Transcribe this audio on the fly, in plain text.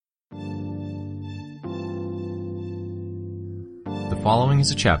following is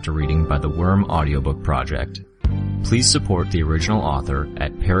a chapter reading by the Worm Audiobook Project. Please support the original author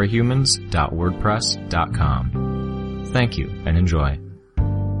at parahumans.wordpress.com. Thank you and enjoy.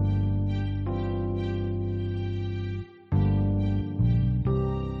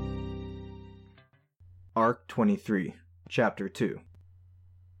 Arc 23, Chapter 2.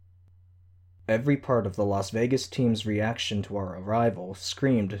 Every part of the Las Vegas team's reaction to our arrival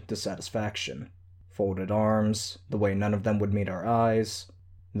screamed dissatisfaction. Folded arms, the way none of them would meet our eyes,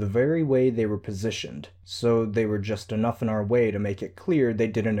 the very way they were positioned, so they were just enough in our way to make it clear they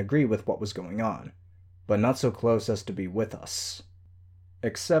didn't agree with what was going on, but not so close as to be with us.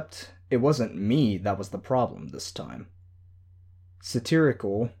 Except, it wasn't me that was the problem this time.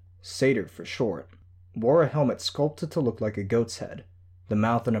 Satirical, Satyr for short, wore a helmet sculpted to look like a goat's head, the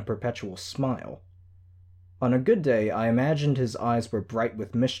mouth in a perpetual smile. On a good day, I imagined his eyes were bright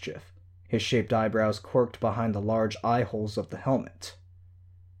with mischief, his shaped eyebrows quirked behind the large eye holes of the helmet.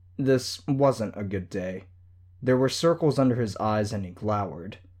 This wasn't a good day. There were circles under his eyes and he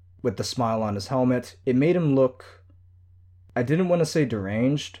glowered. With the smile on his helmet, it made him look... I didn't want to say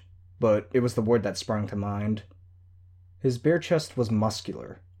deranged, but it was the word that sprang to mind. His bare chest was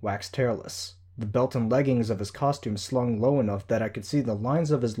muscular, waxed hairless. The belt and leggings of his costume slung low enough that I could see the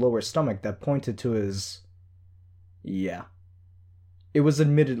lines of his lower stomach that pointed to his... Yeah. It was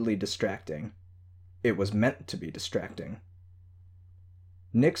admittedly distracting. It was meant to be distracting.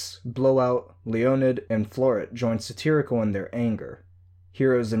 Nyx, Blowout, Leonid, and Floret joined Satirical in their anger.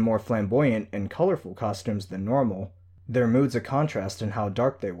 Heroes in more flamboyant and colorful costumes than normal, their moods a contrast in how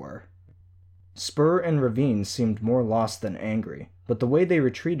dark they were. Spur and Ravine seemed more lost than angry, but the way they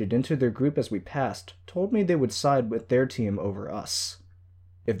retreated into their group as we passed told me they would side with their team over us.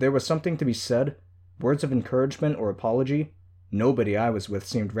 If there was something to be said, words of encouragement or apology, nobody I was with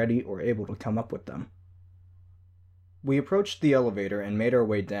seemed ready or able to come up with them. We approached the elevator and made our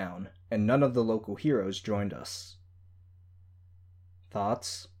way down, and none of the local heroes joined us.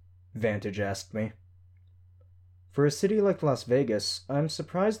 "Thoughts?" Vantage asked me. "For a city like Las Vegas, I'm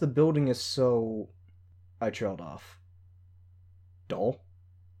surprised the building is so..." I trailed off. "Dull?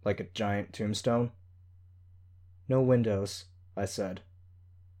 Like a giant tombstone?" "No windows," I said.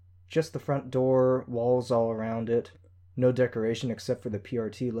 "Just the front door, walls all around it. No decoration except for the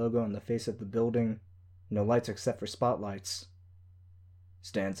PRT logo on the face of the building. No lights except for spotlights."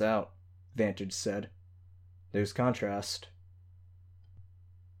 "Stands out," Vantage said. "There's contrast."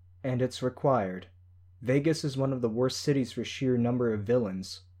 "And it's required. Vegas is one of the worst cities for sheer number of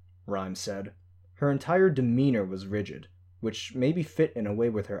villains," Rhyme said. Her entire demeanor was rigid, which maybe fit in a way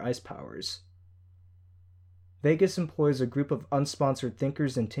with her ice powers. "Vegas employs a group of unsponsored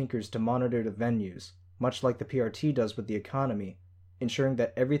thinkers and tinkers to monitor the venues, much like the PRT does with the economy, ensuring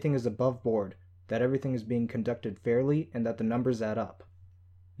that everything is above board, that everything is being conducted fairly, and that the numbers add up.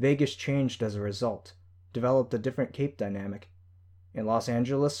 Vegas changed as a result, developed a different cape dynamic. In Los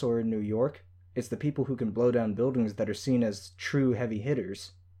Angeles or in New York, it's the people who can blow down buildings that are seen as true heavy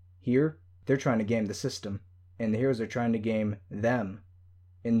hitters. Here, they're trying to game the system, and the heroes are trying to game them.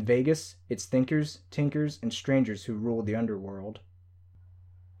 In Vegas, it's thinkers, tinkers, and strangers who rule the underworld."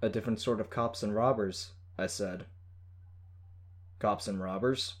 "A different sort of cops and robbers," I said. "Cops and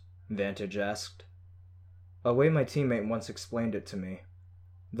robbers?" Vantage asked. "A way my teammate once explained it to me.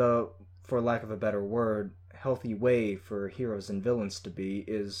 The, for lack of a better word, healthy way for heroes and villains to be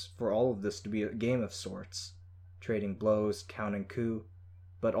is for all of this to be a game of sorts, trading blows, counting coup,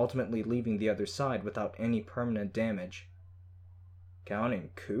 but ultimately leaving the other side without any permanent damage."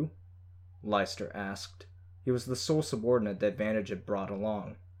 "Counting coup?" Leicester asked. He was the sole subordinate that Vantage had brought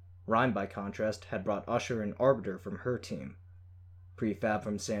along. Rhyme, by contrast, had brought Usher and Arbiter from her team. Prefab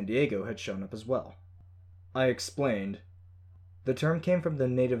from San Diego had shown up as well. I explained. The term came from the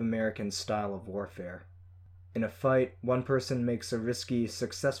Native American style of warfare. In a fight, one person makes a risky,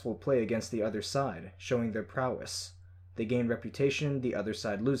 successful play against the other side, showing their prowess. They gain reputation, the other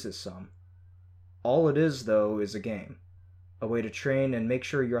side loses some. All it is, though, is a game. A way to train and make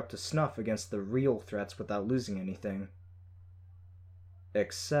sure you're up to snuff against the real threats without losing anything.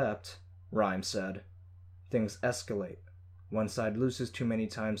 "Except," Rhyme said, "things escalate. One side loses too many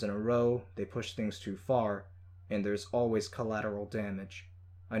times in a row, they push things too far, and there's always collateral damage.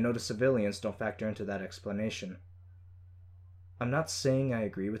 I notice civilians don't factor into that explanation." "I'm not saying I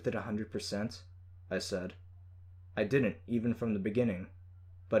agree with it 100%, I said. "I didn't, even from the beginning,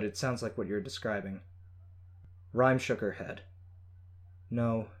 but it sounds like what you're describing." Rhyme shook her head.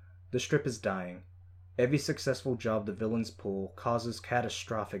 "No, the Strip is dying. Every successful job the villains pull causes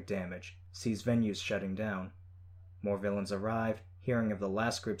catastrophic damage, sees venues shutting down. More villains arrive, hearing of the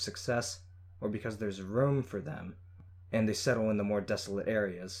last group's success, or because there's room for them, and they settle in the more desolate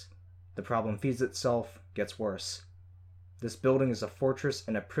areas. The problem feeds itself, gets worse. This building is a fortress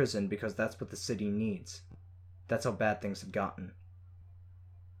and a prison because that's what the city needs. That's how bad things have gotten.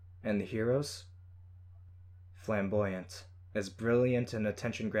 And the heroes? Flamboyant. As brilliant and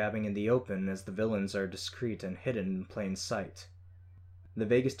attention-grabbing in the open as the villains are discreet and hidden in plain sight. The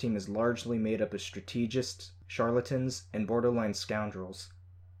Vegas team is largely made up of strategists, charlatans, and borderline scoundrels.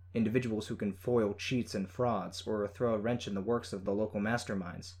 Individuals who can foil cheats and frauds or throw a wrench in the works of the local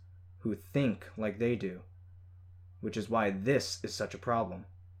masterminds, who think like they do. Which is why this is such a problem.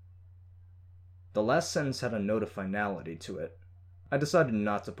 The last sentence had a note of finality to it. I decided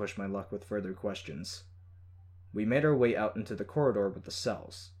not to push my luck with further questions. We made our way out into the corridor with the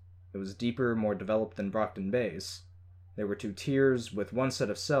cells. It was deeper, more developed than Brockton Bay's. There were 2 tiers, with one set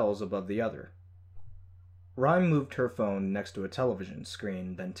of cells above the other. Rhyme moved her phone next to a television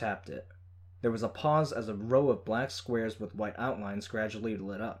screen, then tapped it. There was a pause as a row of black squares with white outlines gradually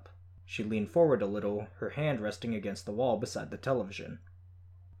lit up. She leaned forward a little, her hand resting against the wall beside the television.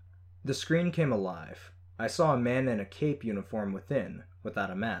 The screen came alive. I saw a man in a cape uniform within,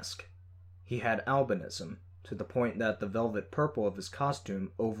 without a mask. He had albinism, to the point that the velvet purple of his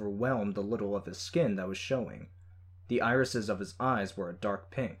costume overwhelmed the little of his skin that was showing. The irises of his eyes were a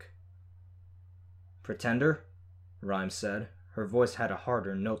dark pink. "Pretender?" Rhyme said. Her voice had a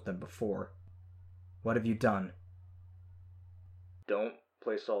harder note than before. "What have you done?" "Don't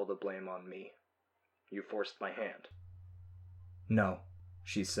place all the blame on me. You forced my hand." "No,"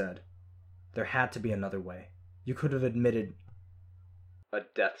 she said. "There had to be another way. You could have admitted—" "A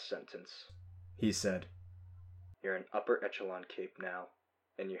death sentence," he said. "You're an upper echelon cape now,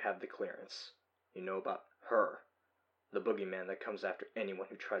 and you have the clearance. You know about her, the boogeyman that comes after anyone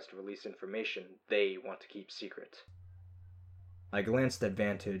who tries to release information they want to keep secret." I glanced at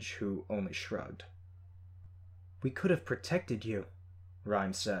Vantage, who only shrugged. "We could have protected you,"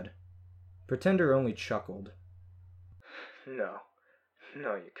 Rhyme said. Pretender only chuckled. No,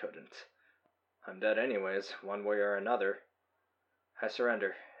 you couldn't. I'm dead anyways, one way or another. I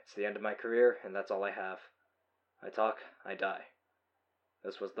surrender. It's the end of my career, and that's all I have. I talk, I die.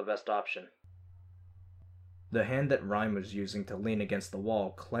 This was the best option." The hand that Rhyme was using to lean against the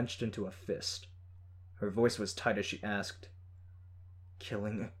wall clenched into a fist. Her voice was tight as she asked,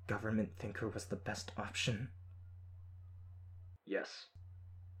 "Killing a government thinker was the best option?" "Yes."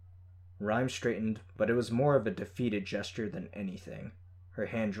 Rhyme straightened, but it was more of a defeated gesture than anything, her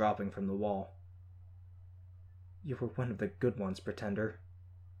hand dropping from the wall. "You were one of the good ones, Pretender."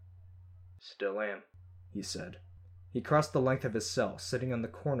 "Still am," he said. He crossed the length of his cell, sitting on the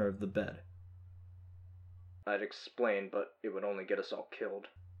corner of the bed. "I'd explain, but it would only get us all killed."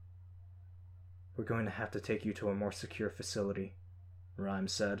 "We're going to have to take you to a more secure facility," Rhyme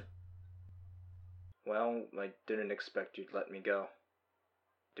said. "Well, I didn't expect you'd let me go.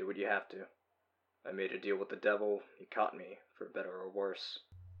 Do what you have to. I made a deal with the devil, he caught me, for better or worse,"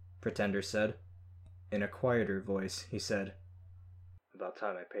 Pretender said. In a quieter voice, he said, "About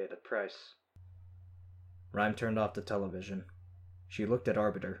time I pay the price." Rhyme turned off the television. She looked at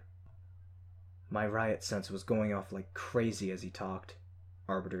Arbiter. "My riot sense was going off like crazy as he talked,"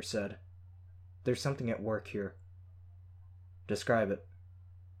 Arbiter said. "There's something at work here." "Describe it."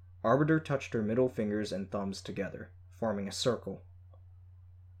 Arbiter touched her middle fingers and thumbs together, forming a circle.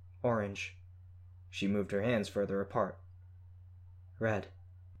 "Orange." She moved her hands further apart. "Red."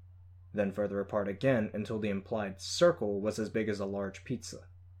 Then further apart again until the implied circle was as big as a large pizza.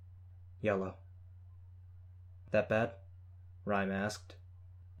 "Yellow." "That bad?" Rhyme asked.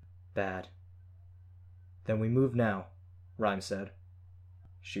 "Bad." "Then we move now," Rhyme said.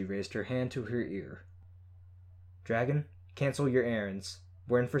 She raised her hand to her ear. "Dragon, cancel your errands.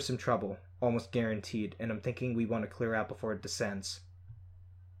 We're in for some trouble, almost guaranteed, and I'm thinking we want to clear out before it descends."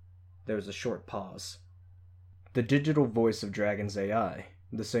 There was a short pause. The digital voice of Dragon's AI,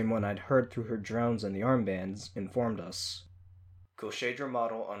 the same one I'd heard through her drones and the armbands, informed us. "Kulshedra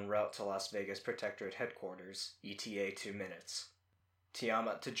model en route to Las Vegas Protectorate Headquarters, ETA 2 minutes.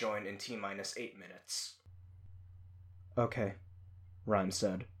 Tiamat to join in T-minus 8 minutes. "Okay," Rhyme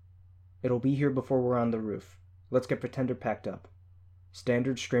said. "It'll be here before we're on the roof. Let's get Pretender packed up.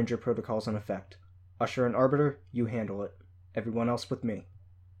 Standard stranger protocols in effect. Usher and Arbiter, you handle it. Everyone else with me."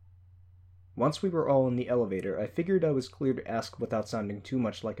 Once we were all in the elevator, I figured I was clear to ask without sounding too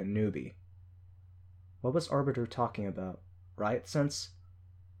much like a newbie. "What was Arbiter talking about? Riot sense?"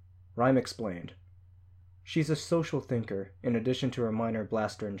 Rhyme explained. "She's a social thinker, in addition to her minor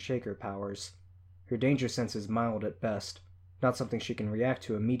blaster and shaker powers. Her danger sense is mild at best, not something she can react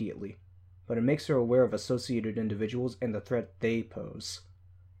to immediately, but it makes her aware of associated individuals and the threat they pose.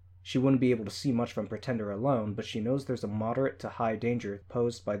 She wouldn't be able to see much from Pretender alone, but she knows there's a moderate to high danger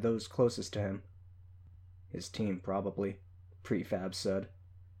posed by those closest to him. His team, probably, Prefab said.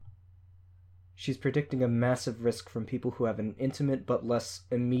 She's predicting a massive risk from people who have an intimate but less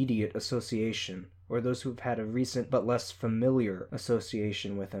immediate association, or those who've had a recent but less familiar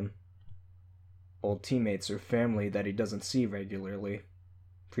association with him. Old teammates or family that he doesn't see regularly,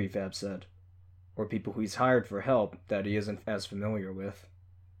 Prefab said. Or people who he's hired for help that he isn't as familiar with.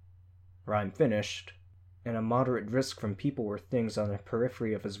 Rhyme finished, and a moderate risk from people or things on the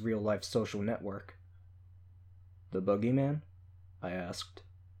periphery of his real-life social network. The boogeyman? I asked.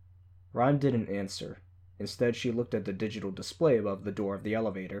 Rhyme didn't answer. Instead, she looked at the digital display above the door of the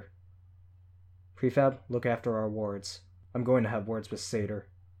elevator. Prefab, look after our wards. I'm going to have words with Satyr.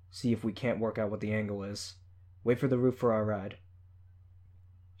 See if we can't work out what the angle is. Wait for the roof for our ride.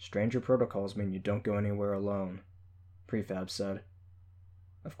 Stranger protocols mean you don't go anywhere alone, Prefab said.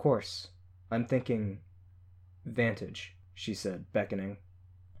 Of course. I'm thinking... Vantage, she said, beckoning.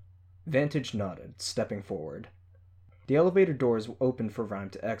 Vantage nodded, stepping forward. The elevator doors opened for Rhyme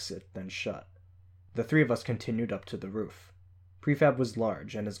to exit, then shut. The three of us continued up to the roof. Prefab was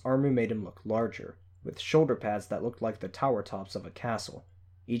large, and his armor made him look larger, with shoulder pads that looked like the tower tops of a castle,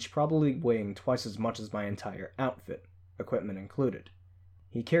 each probably weighing twice as much as my entire outfit, equipment included.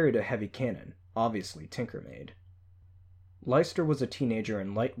 He carried a heavy cannon, obviously Tinker-made. Leicester was a teenager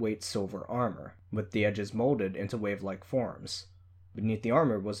in lightweight silver armor, with the edges molded into wave-like forms. Beneath the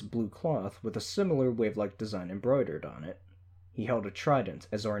armor was blue cloth with a similar wave-like design embroidered on it. He held a trident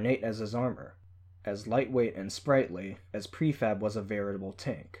as ornate as his armor, as lightweight and sprightly as Prefab was a veritable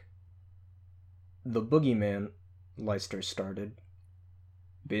tank. The boogeyman, Leicester started.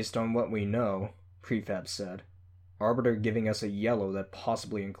 Based on what we know, Prefab said, Arbiter giving us a yellow that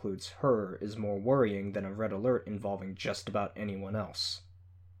possibly includes her is more worrying than a red alert involving just about anyone else.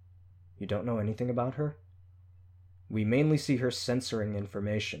 You don't know anything about her? We mainly see her censoring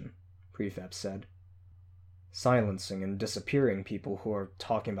information, Prefab said. Silencing and disappearing people who are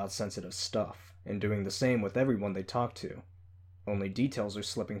talking about sensitive stuff, and doing the same with everyone they talk to. Only details are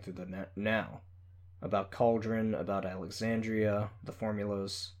slipping through the net now. About Cauldron, about Alexandria, the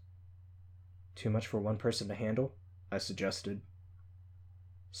formulas. Too much for one person to handle? I suggested.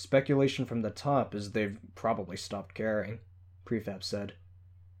 Speculation from the top is they've probably stopped caring, Prefab said.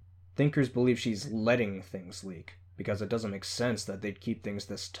 Thinkers believe she's letting things leak, because it doesn't make sense that they'd keep things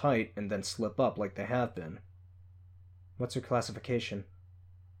this tight and then slip up like they have been. What's her classification?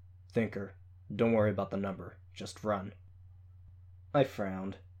 Thinker. Don't worry about the number. Just run. I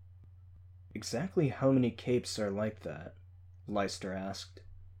frowned. Exactly how many capes are like that? Leicester asked.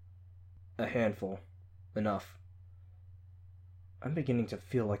 A handful. Enough. I'm beginning to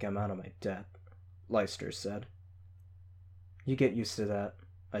feel like I'm out of my depth, Leicester said. You get used to that,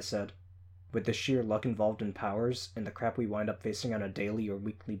 I said. With the sheer luck involved in powers, and the crap we wind up facing on a daily or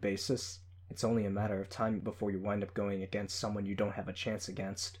weekly basis, it's only a matter of time before you wind up going against someone you don't have a chance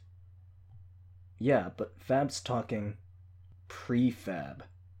against. Yeah, but Fab's talking... Prefab,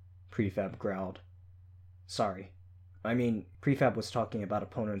 growled. Sorry. I mean, Prefab was talking about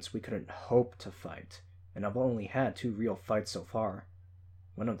opponents we couldn't hope to fight, and I've only had 2 real fights so far.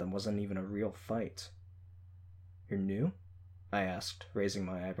 One of them wasn't even a real fight. You're new? I asked, raising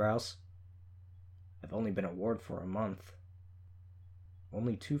my eyebrows. I've only been at ward for a month.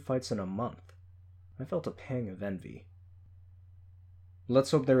 Only 2 fights in a month. I felt a pang of envy.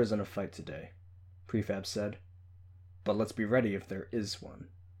 Let's hope there isn't a fight today, Prefab said. But let's be ready if there is one.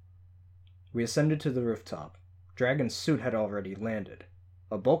 We ascended to the rooftop. Dragon's suit had already landed.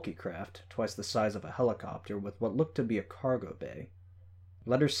 A bulky craft, twice the size of a helicopter with what looked to be a cargo bay.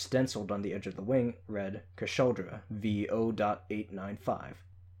 Letters stenciled on the edge of the wing read Kashuldra V0.895.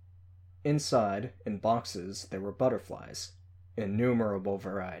 Inside, in boxes, there were butterflies. Innumerable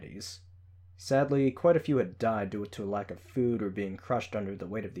varieties. Sadly, quite a few had died due to a lack of food or being crushed under the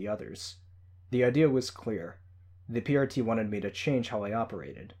weight of the others. The idea was clear. The PRT wanted me to change how I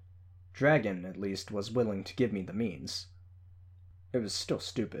operated. Dragon, at least, was willing to give me the means. It was still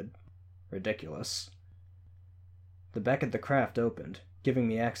stupid. Ridiculous. The back of the craft opened, giving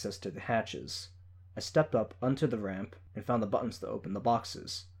me access to the hatches. I stepped up onto the ramp and found the buttons to open the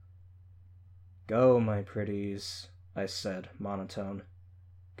boxes. Go, my pretties, I said, monotone.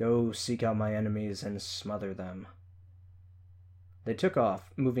 Go seek out my enemies and smother them. They took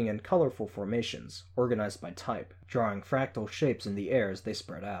off, moving in colorful formations, organized by type, drawing fractal shapes in the air as they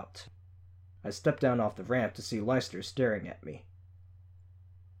spread out. I stepped down off the ramp to see Leicester staring at me.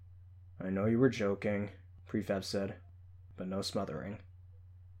 I know you were joking, Prefab said, but no smothering.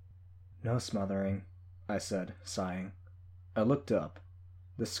 No smothering, I said, sighing. I looked up.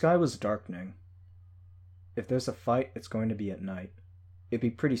 The sky was darkening. If there's a fight, it's going to be at night. It'd be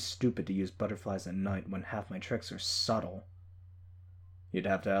pretty stupid to use butterflies at night when half my tricks are subtle. You'd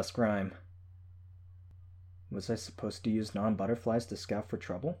have to ask Rhyme. Was I supposed to use non-butterflies to scout for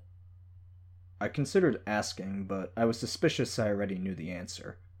trouble? I considered asking, but I was suspicious I already knew the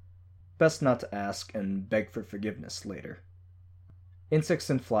answer. Best not to ask and beg for forgiveness later. Insects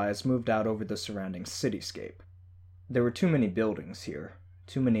and flies moved out over the surrounding cityscape. There were too many buildings here,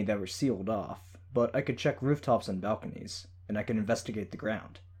 too many that were sealed off, but I could check rooftops and balconies, and I could investigate the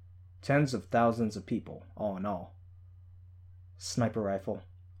ground. Tens of thousands of people, all in all. Sniper rifle,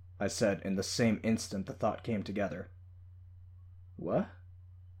 I said in the same instant the thought came together. What?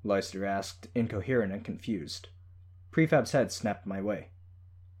 Leicester asked, incoherent and confused. Prefab's head snapped my way.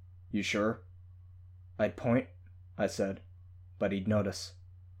 You sure? I'd point, I said, but he'd notice.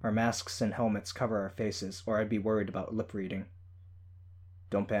 Our masks and helmets cover our faces, or I'd be worried about lip reading.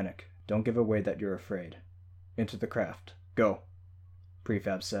 Don't panic. Don't give away that you're afraid. Into the craft. Go,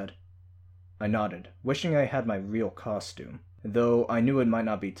 Prefab said. I nodded, wishing I had my real costume, though I knew it might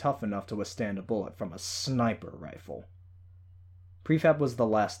not be tough enough to withstand a bullet from a sniper rifle. Prefab was the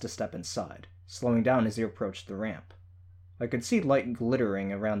last to step inside, slowing down as he approached the ramp. I could see light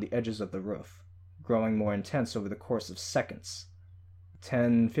glittering around the edges of the roof, growing more intense over the course of seconds.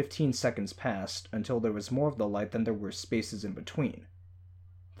 10-15 seconds passed until there was more of the light than there were spaces in between.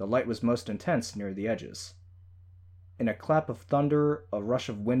 The light was most intense near the edges. In a clap of thunder, a rush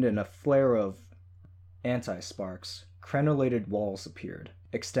of wind, and a flare of anti-sparks, crenellated walls appeared,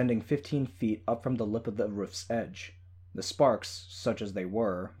 extending 15 feet up from the lip of the roof's edge. The sparks, such as they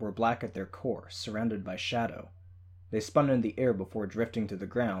were black at their core, surrounded by shadow. They spun in the air before drifting to the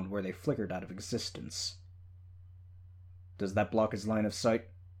ground, where they flickered out of existence. Does that block his line of sight?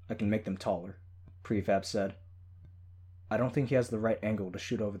 I can make them taller, Prefab said. I don't think he has the right angle to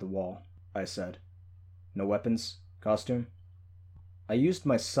shoot over the wall, I said. No weapons? Costume? I used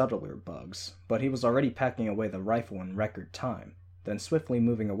my subtler bugs, but he was already packing away the rifle in record time, then swiftly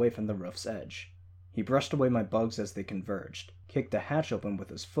moving away from the roof's edge. He brushed away my bugs as they converged, kicked the hatch open with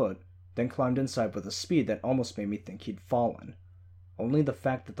his foot, then climbed inside with a speed that almost made me think he'd fallen. Only the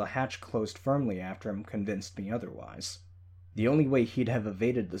fact that the hatch closed firmly after him convinced me otherwise. The only way he'd have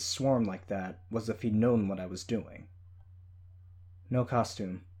evaded the swarm like that was if he'd known what I was doing. No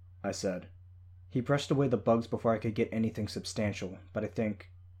costume, I said. He brushed away the bugs before I could get anything substantial, but I think...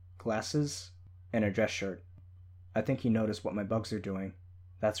 glasses? And a dress shirt. I think he noticed what my bugs are doing.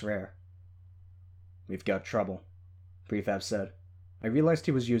 That's rare. We've got trouble, Prefab said. I realized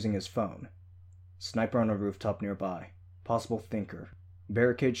he was using his phone. Sniper on a rooftop nearby. Possible thinker.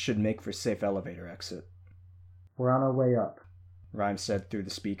 Barricades should make for safe elevator exit. We're on our way up, Rhyme said through the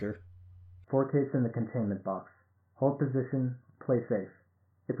speaker. 4K's in the containment box. Hold position, play safe.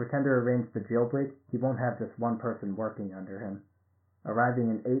 If Pretender arranged the jailbreak, he won't have just one person working under him. Arriving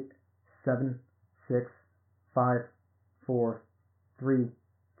in 8, 7, 6, 5, 4, 3,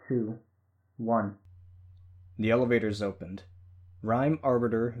 2, 1. The elevators opened. Rhyme,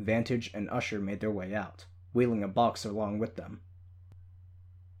 Arbiter, Vantage, and Usher made their way out, wheeling a box along with them.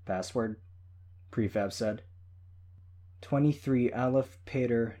 Password? Prefab said. 23 Aleph,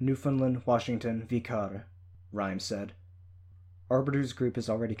 Pater, Newfoundland, Washington, Vicar, Rhyme said. Arbiter's group is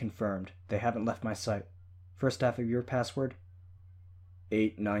already confirmed. They haven't left my sight. First half of your password?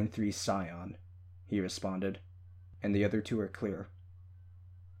 893 Scion, he responded, and the other two are clear.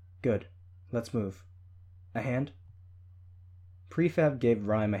 Good. Let's move. A hand? Prefab gave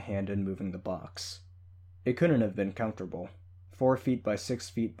Rhyme a hand in moving the box. It couldn't have been comfortable. 4 feet by 6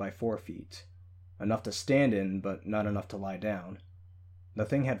 feet by 4 feet. Enough to stand in, but not enough to lie down. The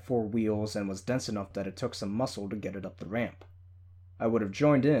thing had 4 wheels and was dense enough that it took some muscle to get it up the ramp. I would have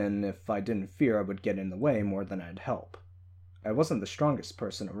joined in if I didn't fear I would get in the way more than I'd help. I wasn't the strongest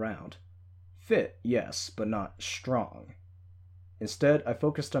person around. Fit, yes, but not strong. Instead, I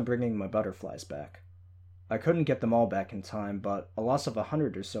focused on bringing my butterflies back. I couldn't get them all back in time, but a loss of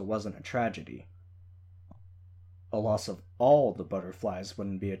 100 or so wasn't a tragedy. A loss of all the butterflies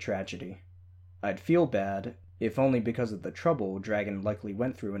wouldn't be a tragedy. I'd feel bad, if only because of the trouble Dragon likely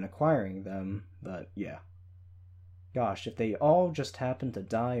went through in acquiring them, but yeah. Gosh, if they all just happened to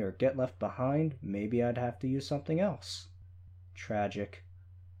die or get left behind, maybe I'd have to use something else. Tragic.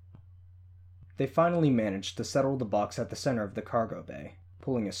 They finally managed to settle the box at the center of the cargo bay,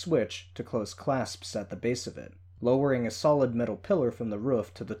 pulling a switch to close clasps at the base of it, lowering a solid metal pillar from the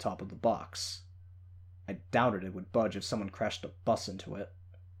roof to the top of the box. I doubted it would budge if someone crashed a bus into it.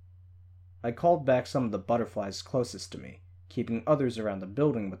 I called back some of the butterflies closest to me, keeping others around the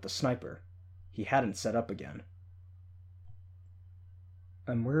building with the sniper. He hadn't set up again.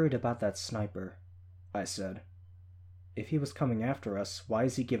 I'm worried about that sniper, I said. If he was coming after us, why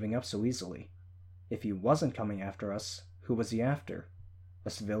is he giving up so easily? If he wasn't coming after us, who was he after? A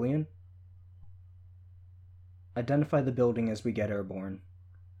civilian? Identify the building as we get airborne.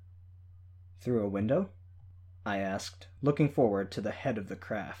 Through a window? I asked, looking forward to the head of the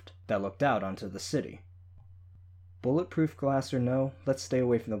craft that looked out onto the city. Bulletproof glass or no, let's stay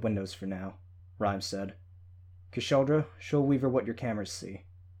away from the windows for now, Rhyme said. Kusheldra, show Weaver what your cameras see.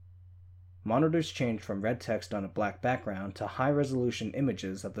 Monitors changed from red text on a black background to high-resolution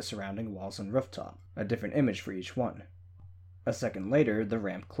images of the surrounding walls and rooftop, a different image for each one. A second later, the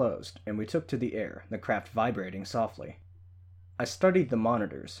ramp closed, and we took to the air, the craft vibrating softly. I studied the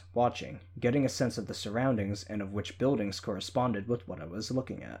monitors, watching, getting a sense of the surroundings and of which buildings corresponded with what I was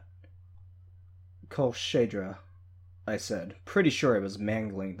looking at. Kusheldra, I said, pretty sure I was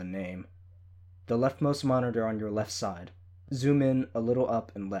mangling the name. The leftmost monitor on your left side. Zoom in a little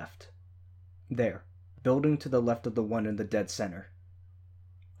up and left. There, building to the left of the one in the dead center.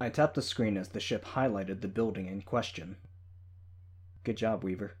 I tapped the screen as the ship highlighted the building in question. Good job,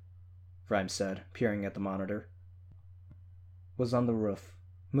 Weaver, Rhyme said, peering at the monitor. Was on the roof.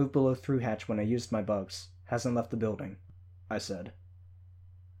 Moved below through hatch when I used my bugs. Hasn't left the building, I said.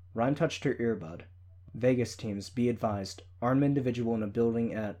 Rhyme touched her earbud. Vegas teams, be advised. Armed individual in a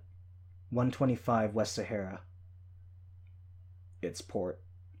building at 125 West Sahara. It's port,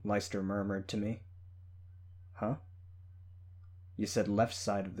 Leicester murmured to me. Huh? You said left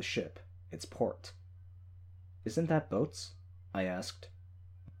side of the ship. It's port. Isn't that boats? I asked.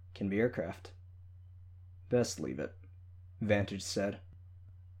 Can be aircraft. Best leave it, Vantage said.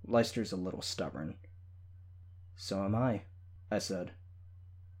 Leicester's a little stubborn. So am I said.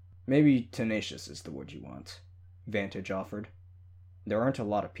 Maybe tenacious is the word you want, Vantage offered. There aren't a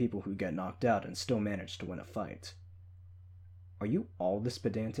lot of people who get knocked out and still manage to win a fight. Are you all this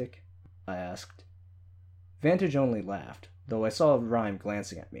pedantic? I asked. Vantage only laughed, though I saw Rhyme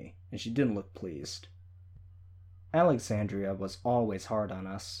glancing at me, and she didn't look pleased. Alexandria was always hard on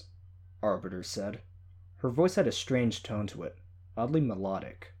us, Arbiter said. Her voice had a strange tone to it, oddly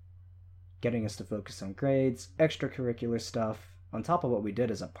melodic. Getting us to focus on grades, extracurricular stuff, on top of what we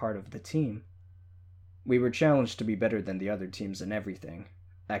did as a part of the team. We were challenged to be better than the other teams in everything,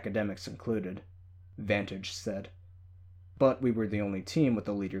 academics included, Vantage said. But we were the only team with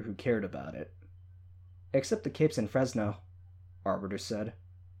a leader who cared about it. Except the Capes in Fresno, Arbiter said.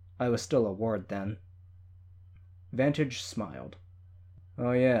 I was still a ward then. Vantage smiled.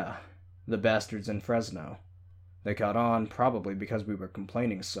 Oh yeah, the bastards in Fresno. They caught on probably because we were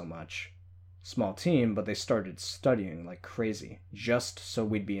complaining so much. Small team, but they started studying like crazy, just so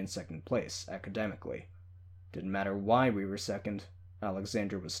we'd be in second place, academically. Didn't matter why we were second,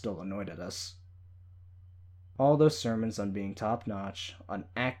 Alexandra was still annoyed at us. All those sermons on being top-notch, on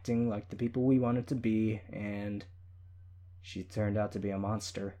acting like the people we wanted to be, and... She turned out to be a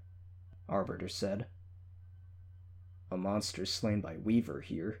monster, Arbiter said. A monster slain by Weaver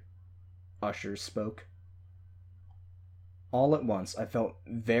here, Usher spoke. All at once, I felt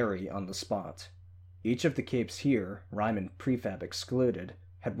very on the spot. Each of the Capes here, Rhyme and Prefab excluded,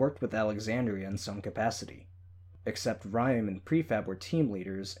 had worked with Alexandria in some capacity. Except Rhyme and Prefab were team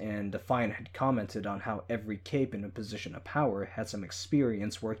leaders, and Defiant had commented on how every Cape in a position of power had some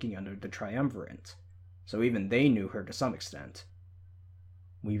experience working under the Triumvirate, so even they knew her to some extent.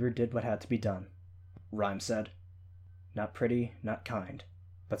 Weaver did what had to be done, Rhyme said. Not pretty, not kind,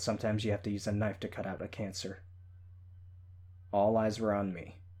 but sometimes you have to use a knife to cut out a cancer. All eyes were on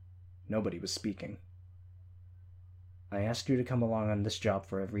me. Nobody was speaking. I asked you to come along on this job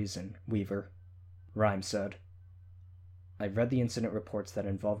for a reason, Weaver, Rhyme said. I've read the incident reports that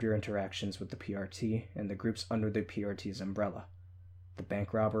involved your interactions with the PRT and the groups under the PRT's umbrella. The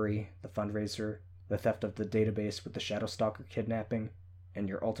bank robbery, the fundraiser, the theft of the database with the Shadowstalker kidnapping, and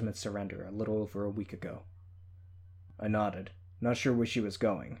your ultimate surrender a little over a week ago. I nodded, not sure where she was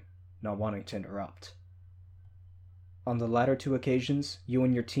going, not wanting to interrupt. On the latter two occasions, you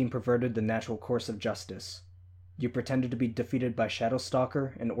and your team perverted the natural course of justice. You pretended to be defeated by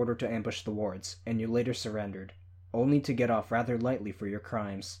Shadowstalker in order to ambush the wards, and you later surrendered, only to get off rather lightly for your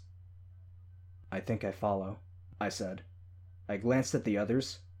crimes. I think I follow, I said. I glanced at the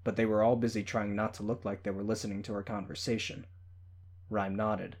others, but they were all busy trying not to look like they were listening to our conversation. Rhyme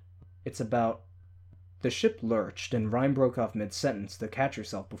nodded. It's about... The ship lurched, and Rhyme broke off mid-sentence to catch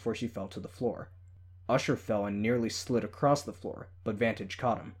herself before she fell to the floor. Usher fell and nearly slid across the floor, but Vantage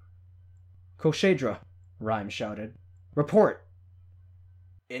caught him. Kusheldra, Rhyme shouted. Report!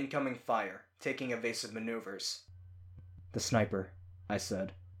 Incoming fire, taking evasive maneuvers. The sniper, I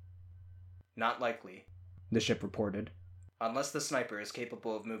said. Not likely, the ship reported. Unless the sniper is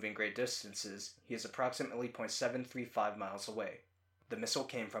capable of moving great distances, he is approximately 0.735 miles away. The missile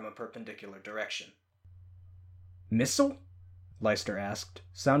came from a perpendicular direction. Missile? Leicester asked,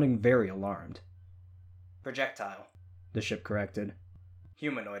 sounding very alarmed. Projectile, the ship corrected.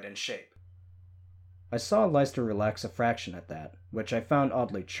 Humanoid in shape. I saw Leicester relax a fraction at that, which I found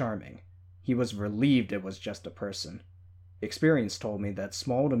oddly charming. He was relieved it was just a person. Experience told me that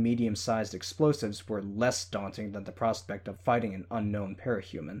small to medium-sized explosives were less daunting than the prospect of fighting an unknown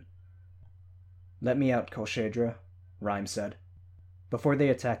parahuman. Let me out, Kolshedra, Rhyme said. Before they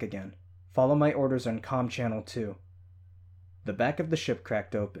attack again, follow my orders on comm channel 2. The back of the ship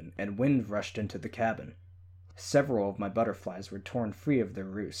cracked open, and wind rushed into the cabin. Several of my butterflies were torn free of their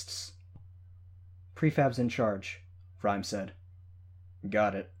roosts. Prefab's in charge, Rhyme said.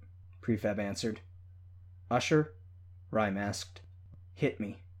 Got it, Prefab answered. Usher? Rhyme asked. Hit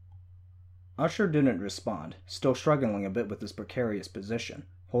me. Usher didn't respond, still struggling a bit with his precarious position,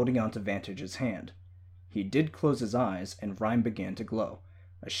 holding on to Vantage's hand. He did close his eyes, and Rhyme began to glow,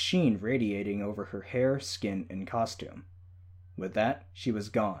 a sheen radiating over her hair, skin, and costume. With that, she was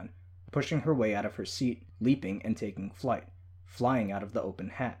gone, pushing her way out of her seat, leaping and taking flight, flying out of the open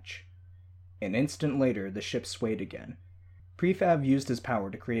hatch. An instant later, the ship swayed again. Prefab used his power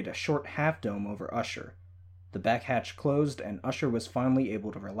to create a short half-dome over Usher. The back hatch closed, and Usher was finally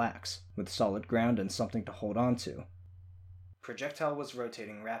able to relax, with solid ground and something to hold on to. Projectile was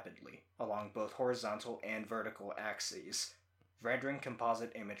rotating rapidly, along both horizontal and vertical axes, rendering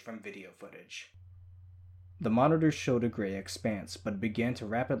composite image from video footage. The monitor showed a gray expanse, but began to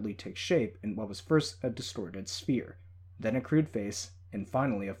rapidly take shape in what was first a distorted sphere, then a crude face, and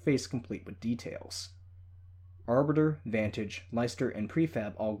finally a face complete with details. Arbiter, Vantage, Leicester, and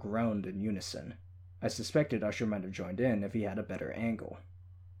Prefab all groaned in unison. I suspected Usher might have joined in if he had a better angle.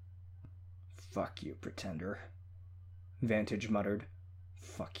 Fuck you, Pretender, Vantage muttered.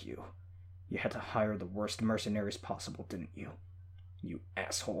 Fuck you. You had to hire the worst mercenaries possible, didn't you? You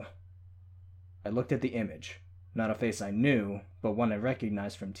asshole. I looked at the image. Not a face I knew, but one I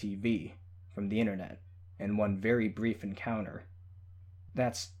recognized from TV, from the internet, and one very brief encounter.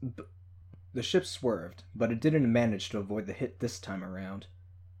 The ship swerved, but it didn't manage to avoid the hit this time around.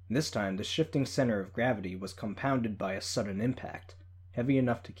 This time, the shifting center of gravity was compounded by a sudden impact, heavy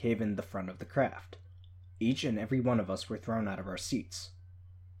enough to cave in the front of the craft. Each and every one of us were thrown out of our seats.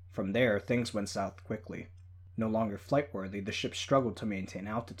 From there, things went south quickly. No longer flight-worthy, the ship struggled to maintain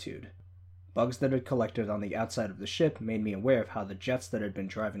altitude. Bugs that had collected on the outside of the ship made me aware of how the jets that had been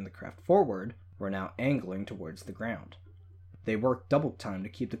driving the craft forward were now angling towards the ground. They worked double time to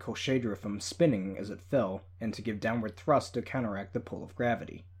keep the Kolshedra from spinning as it fell, and to give downward thrust to counteract the pull of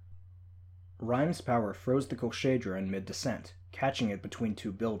gravity. Rhyme's power froze the Kolshedra in mid-descent, catching it between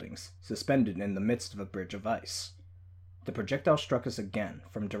two buildings, suspended in the midst of a bridge of ice. The projectile struck us again,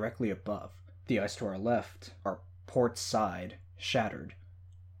 from directly above. The ice to our left, our port side, shattered.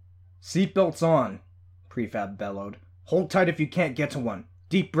 Seatbelts on, Prefab bellowed. Hold tight if you can't get to one.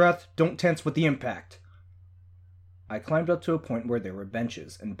 Deep breath, don't tense with the impact. I climbed up to a point where there were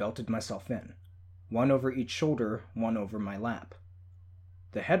benches and belted myself in. One over each shoulder, one over my lap.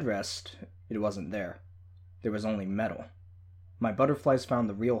 The headrest, it wasn't there. There was only metal. My butterflies found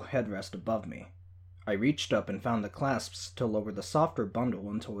the real headrest above me. I reached up and found the clasps to lower the softer bundle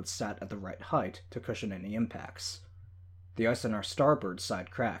until it sat at the right height to cushion any impacts. The ice on our starboard side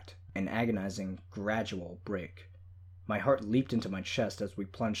cracked, an agonizing, gradual break. My heart leaped into my chest as we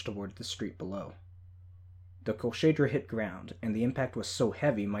plunged toward the street below. The Kolshedra hit ground, and the impact was so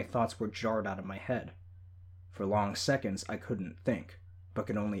heavy my thoughts were jarred out of my head. For long seconds I couldn't think, but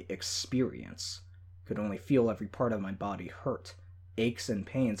could only experience, could only feel every part of my body hurt, aches and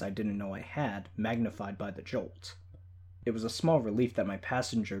pains I didn't know I had, magnified by the jolt. It was a small relief that my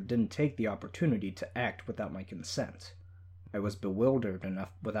passenger didn't take the opportunity to act without my consent. I was bewildered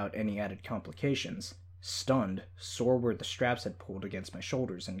enough without any added complications, stunned, sore where the straps had pulled against my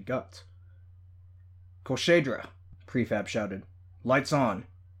shoulders and gut. Kolshedra, Prefab shouted. Lights on.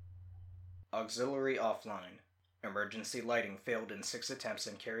 Auxiliary offline. Emergency lighting failed in 6 attempts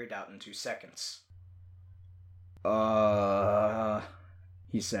and carried out in 2 seconds.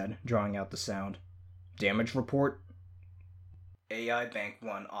 He said, drawing out the sound. Damage report? AI Bank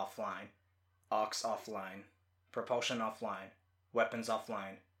 1 offline. Aux offline. Propulsion offline. Weapons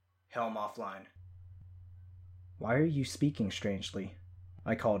offline. Helm offline. Why are you speaking strangely?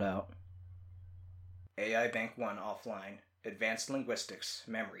 I called out. AI Bank 1 offline. Advanced linguistics,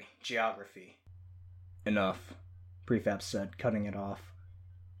 memory, geography. Enough, Prefab said, cutting it off.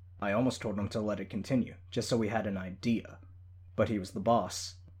 I almost told him to let it continue, just so we had an idea. But he was the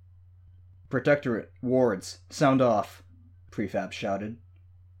boss. Protectorate, wards, sound off. Prefab shouted.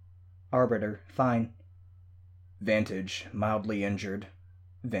 Arbiter, fine. Vantage, mildly injured,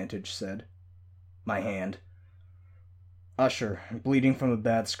 Vantage said. My hand. Usher, bleeding from a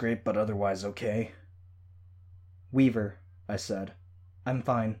bad scrape, but otherwise okay. Weaver, I said. I'm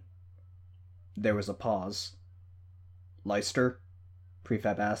fine. There was a pause. Leicester?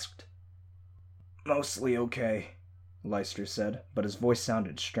 Prefab asked. Mostly okay, Leicester said, but his voice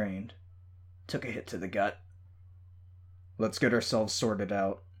sounded strained. Took a hit to the gut. Let's get ourselves sorted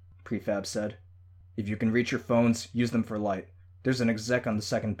out, Prefab said. If you can reach your phones, use them for light. There's an exec on the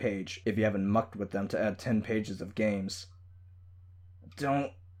second page, if you haven't mucked with them to add 10 pages of games.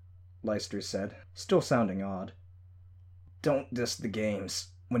 Don't, Leicester said, still sounding odd. Don't diss the games,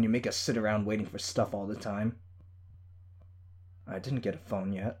 when you make us sit around waiting for stuff all the time. I didn't get a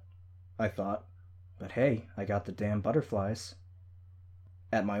phone yet, I thought. But hey, I got the damn butterflies.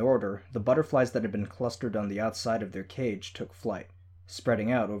 At my order, the butterflies that had been clustered on the outside of their cage took flight,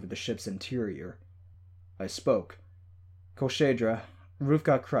 spreading out over the ship's interior. I spoke. Kolshedra, roof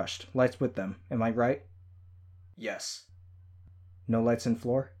got crushed, lights with them, am I right? Yes. No lights in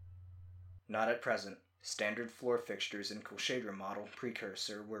floor? Not at present. Standard floor fixtures in Kolshedra model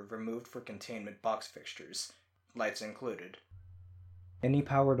precursor were removed for containment box fixtures, lights included. Any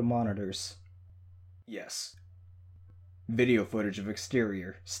power to monitors? Yes. Video footage of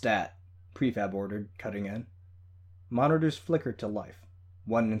exterior, stat, Prefab ordered, cutting in. Monitors flickered to life.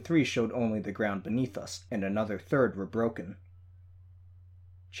 1 and 3 showed only the ground beneath us, and another third were broken.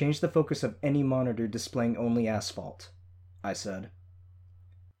 Change the focus of any monitor displaying only asphalt, I said.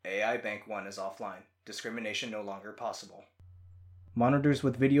 AI Bank 1 is offline. Discrimination no longer possible. Monitors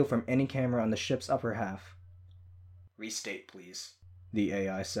with video from any camera on the ship's upper half. Restate, please, the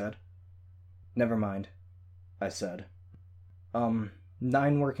AI said. Never mind, I said.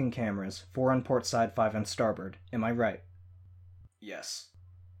 9 working cameras, 4 on port side, 5 on starboard. Am I right? Yes.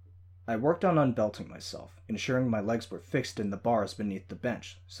 I worked on unbelting myself, ensuring my legs were fixed in the bars beneath the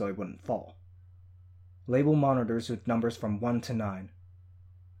bench so I wouldn't fall. Label monitors with numbers from 1 to 9.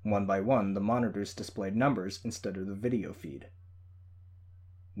 1 by 1, the monitors displayed numbers instead of the video feed.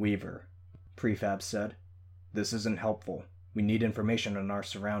 Weaver, Prefab said. This isn't helpful. We need information on our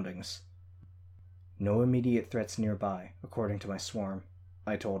surroundings. No immediate threats nearby, according to my swarm,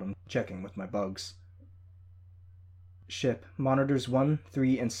 I told him, checking with my bugs. Ship, monitors 1,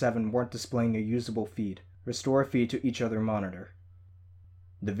 3, and 7 weren't displaying a usable feed. Restore a feed to each other monitor.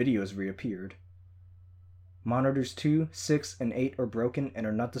 The videos reappeared. Monitors 2, 6, and 8 are broken and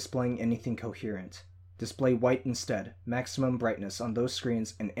are not displaying anything coherent. Display white instead, maximum brightness on those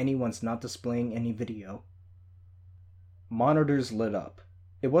screens and anyone's not displaying any video. Monitors lit up.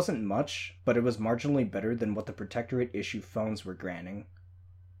 It wasn't much, but it was marginally better than what the Protectorate issue phones were granting.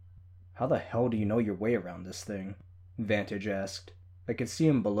 How the hell do you know your way around this thing? Vantage asked. I could see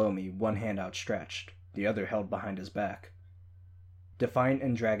him below me, one hand outstretched, the other held behind his back. Defiant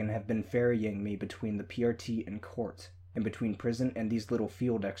and Dragon have been ferrying me between the PRT and court, and between prison and these little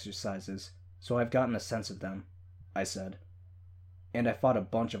field exercises, so I've gotten a sense of them, I said. And I fought a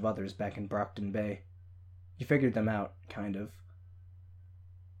bunch of others back in Brockton Bay. You figured them out, kind of.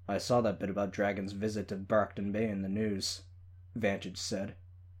 I saw that bit about Dragon's visit to Brockton Bay in the news, Vantage said.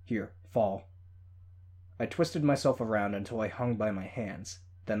 Here, fall. I twisted myself around until I hung by my hands,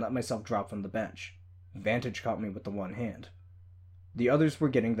 then let myself drop from the bench. Vantage caught me with the one hand. The others were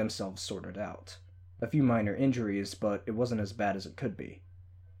getting themselves sorted out. A few minor injuries, but it wasn't as bad as it could be.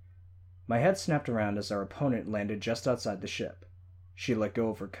 My head snapped around as our opponent landed just outside the ship. She let go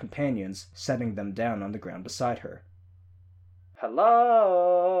of her companions, setting them down on the ground beside her.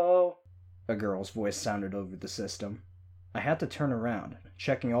 Hello? A girl's voice sounded over the system. I had to turn around,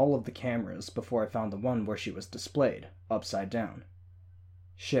 checking all of the cameras before I found the one where she was displayed, upside down.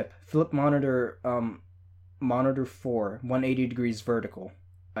 Ship, flip monitor, Monitor 4, 180 degrees vertical,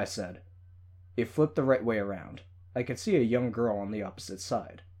 I said. It flipped the right way around. I could see a young girl on the opposite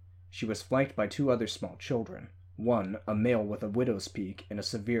side. She was flanked by 2 other small children. One, a male with a widow's peak and a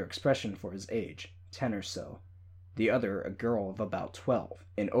severe expression for his age, 10 or so. The other, a girl of about 12,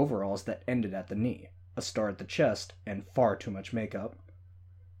 in overalls that ended at the knee, a star at the chest, and far too much makeup.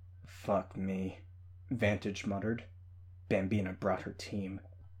 Fuck me, Vantage muttered. Bambina brought her team.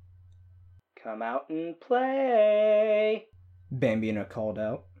 Come out and play, Bambina called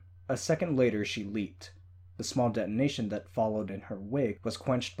out. A second later she leaped. The small detonation that followed in her wake was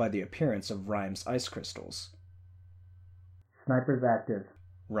quenched by the appearance of Rhyme's ice crystals. Sniper's active.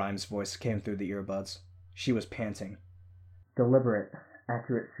 Rhyme's voice came through the earbuds. She was panting. Deliberate,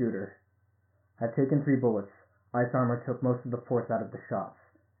 accurate shooter. I've taken 3 bullets. Ice armor took most of the force out of the shots.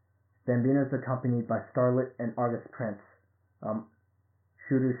 Bambina's accompanied by Starlet and Argus Prince.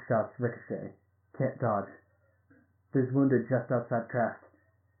 Shooter's shots ricochet. Can't dodge. There's wounded just outside craft.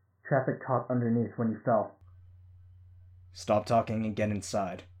 Traffic caught underneath when you fell. Stop talking and get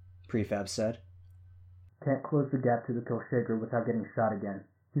inside, Prefab said. Can't close the gap to the Kolshager without getting shot again.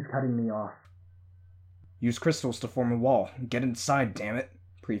 He's cutting me off. Use crystals to form a wall. Get inside, damn it,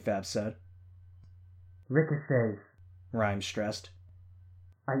 Prefab said. Ricochets, Rhyme stressed.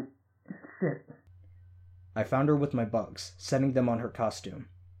 Shit. I found her with my bugs, setting them on her costume.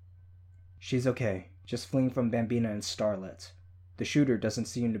 She's okay, just fleeing from Bambina and Starlet. The shooter doesn't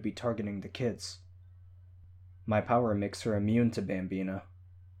seem to be targeting the kids. My power makes her immune to Bambina,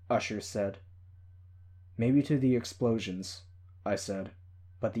 Usher said. Maybe to the explosions, I said.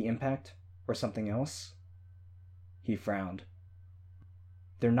 But the impact? Or something else? He frowned.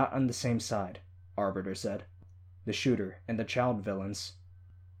 They're not on the same side, Arbiter said. The shooter and the child villains.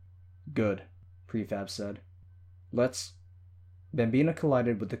 Good, Prefab said. Let's... Bambina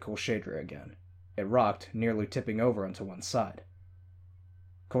collided with the Kolshedra again. It rocked, nearly tipping over onto one side.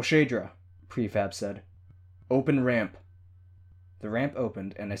 Kolshedra, Prefab said. Open ramp. The ramp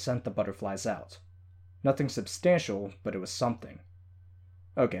opened and I sent the butterflies out. Nothing substantial, but it was something.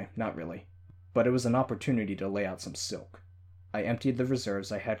 Okay, not really. But it was an opportunity to lay out some silk. I emptied the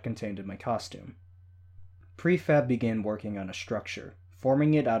reserves I had contained in my costume. Prefab began working on a structure,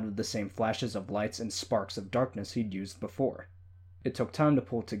 forming it out of the same flashes of lights and sparks of darkness he'd used before. It took time to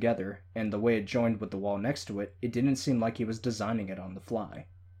pull together, and the way it joined with the wall next to it, it didn't seem like he was designing it on the fly.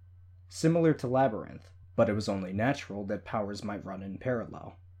 Similar to Labyrinth, but it was only natural that powers might run in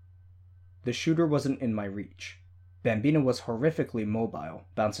parallel. The shooter wasn't in my reach. Bambina was horrifically mobile,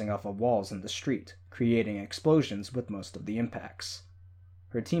 bouncing off of walls in the street, creating explosions with most of the impacts.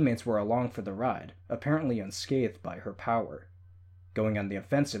 Her teammates were along for the ride, apparently unscathed by her power. Going on the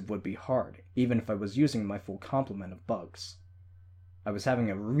offensive would be hard, even if I was using my full complement of bugs. I was having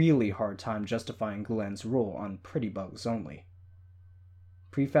a really hard time justifying Glenn's rule on pretty bugs only.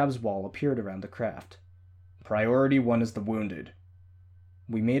 Prefab's wall appeared around the craft. Priority 1 is the wounded.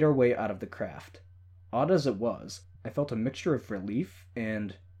 We made our way out of the craft. Odd as it was, I felt a mixture of relief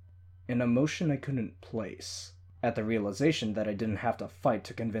and an emotion I couldn't place, at the realization that I didn't have to fight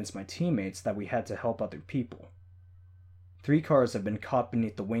to convince my teammates that we had to help other people. 3 cars had been caught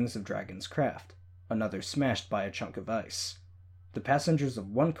beneath the wings of Dragon's craft, another smashed by a chunk of ice. The passengers of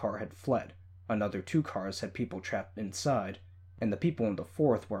 1 car had fled, another 2 cars had people trapped inside, and the people in the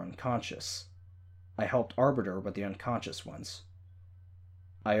 4th were unconscious. I helped Arbiter with the unconscious ones.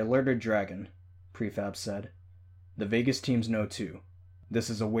 I alerted Dragon, Prefab said. The Vegas teams know too. This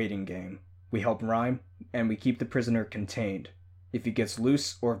is a waiting game. We help Rhyme, and we keep the prisoner contained. If he gets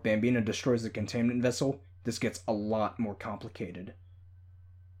loose, or if Bambina destroys the containment vessel, this gets a lot more complicated.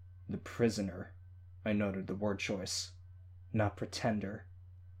 The prisoner. I noted the word choice. Not pretender.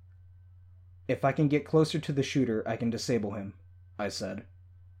 If I can get closer to the shooter, I can disable him, I said.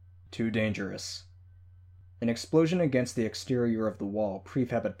 Too dangerous. An explosion against the exterior of the wall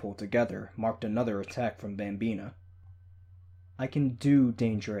Prefab had pulled together marked another attack from Bambina. I can do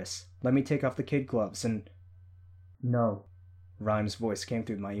dangerous. Let me take off the kid gloves and... No. Rhyme's voice came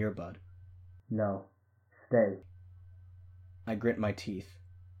through my earbud. No. Stay. I grit my teeth.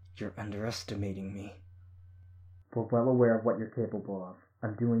 You're underestimating me. We're well aware of what you're capable of.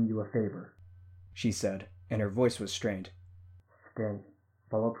 I'm doing you a favor, she said, and her voice was strained. Stay.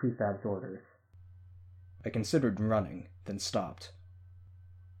 Follow Prefab's orders. I considered running, then stopped.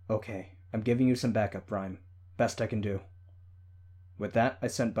 Okay, I'm giving you some backup, Rhyme. Best I can do. With that, I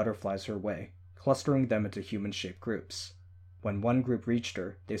sent butterflies her way, clustering them into human-shaped groups. When one group reached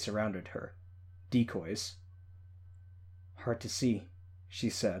her, they surrounded her. Decoys. Hard to see, she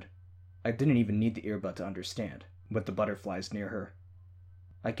said. I didn't even need the earbud to understand, with the butterflies near her.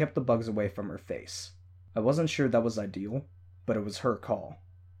 I kept the bugs away from her face. I wasn't sure that was ideal, but it was her call.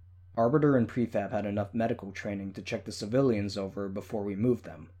 Arbiter and Prefab had enough medical training to check the civilians over before we moved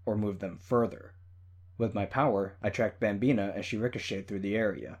them, or moved them further. With my power, I tracked Bambina as she ricocheted through the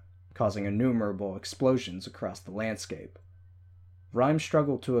area, causing innumerable explosions across the landscape. Rhyme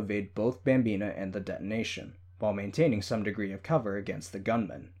struggled to evade both Bambina and the detonation, while maintaining some degree of cover against the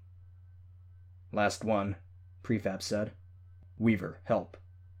gunmen. Last one, Prefab said. Weaver, help.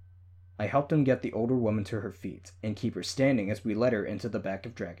 I helped him get the older woman to her feet and keep her standing as we led her into the back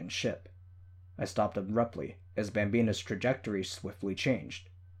of Dragon's ship. I stopped abruptly as Bambina's trajectory swiftly changed.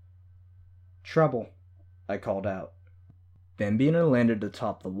 Trouble, I called out. Bambina landed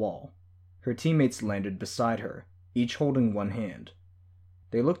atop the wall. Her teammates landed beside her, each holding one hand.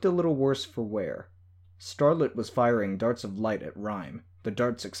 They looked a little worse for wear. Starlet was firing darts of light at Rhyme, the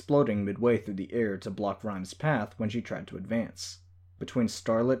darts exploding midway through the air to block Rhyme's path when she tried to advance. Between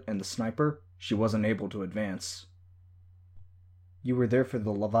Starlet and the sniper, she wasn't able to advance. You were there for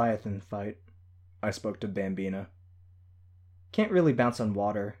the Leviathan fight, I spoke to Bambina. Can't really bounce on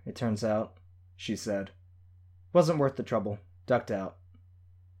water, it turns out, she said. Wasn't worth the trouble. Ducked out.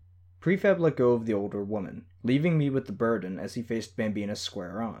 Prefab let go of the older woman, leaving me with the burden as he faced Bambina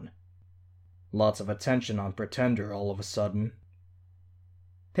square on. Lots of attention on Pretender all of a sudden.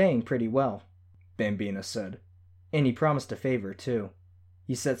 Paying pretty well, Bambina said. And he promised a favor, too.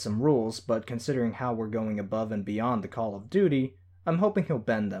 He set some rules, but considering how we're going above and beyond the call of duty, I'm hoping he'll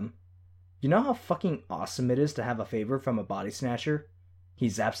bend them. You know how fucking awesome it is to have a favor from a body snatcher? He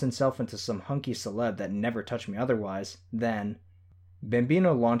zaps himself into some hunky celeb that never touched me otherwise, then...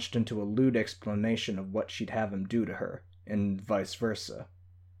 Bambino launched into a lewd explanation of what she'd have him do to her, and vice versa.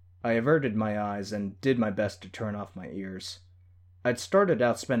 I averted my eyes and did my best to turn off my ears. I'd started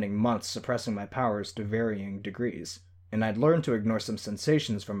out spending months suppressing my powers to varying degrees, and I'd learned to ignore some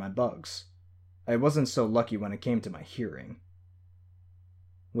sensations from my bugs. I wasn't so lucky when it came to my hearing.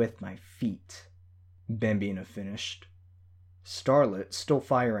 With my feet, Bambina finished. Starlet, still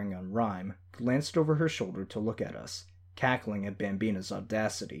firing on Rhyme, glanced over her shoulder to look at us, cackling at Bambina's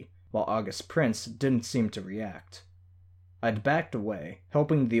audacity, while August Prince didn't seem to react. I'd backed away,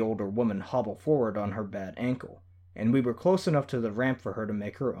 helping the older woman hobble forward on her bad ankle, and we were close enough to the ramp for her to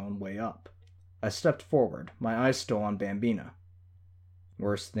make her own way up. I stepped forward, my eyes still on Bambina.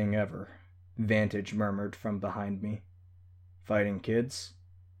 Worst thing ever, Vantage murmured from behind me. Fighting kids?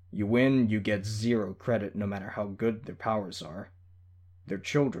 You win, you get 0 credit no matter how good their powers are. They're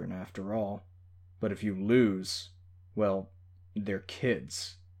children, after all. But if you lose, well, they're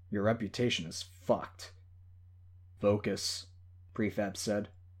kids. Your reputation is fucked. Focus, Prefab said.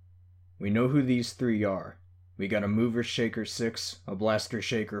 We know who these 3 are. We got a Mover Shaker 6, a Blaster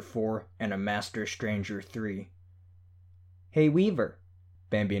Shaker 4, and a Master Stranger 3. Hey Weaver,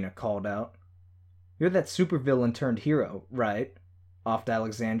 Bambina called out. You're that supervillain turned hero, right? Off to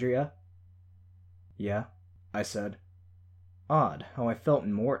Alexandria? Yeah, I said. Odd how I felt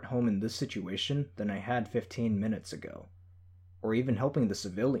more at home in this situation than I had 15 minutes ago. Or even helping the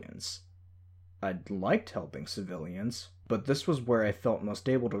civilians. I'd liked helping civilians, but this was where I felt most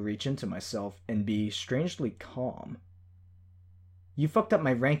able to reach into myself and be strangely calm. You fucked up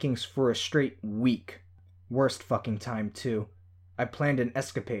my rankings for a straight week. Worst fucking time, too. I planned an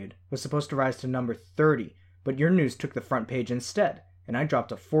escapade, was supposed to rise to number 30, but your news took the front page instead, and I dropped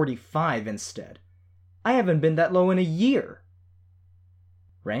to 45 instead. I haven't been that low in a year.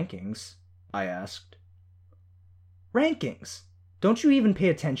 Rankings? I asked. Rankings? Don't you even pay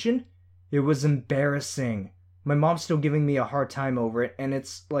attention? It was embarrassing. My mom's still giving me a hard time over it, and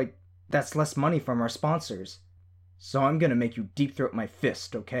it's like, that's less money from our sponsors. So I'm gonna make you deep throat my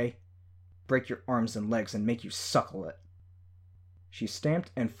fist, okay? Break your arms and legs and make you suckle it. She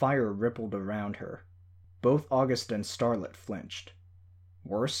stamped and fire rippled around her. Both August and Starlet flinched.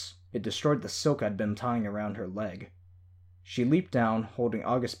 Worse, it destroyed the silk I'd been tying around her leg. She leaped down, holding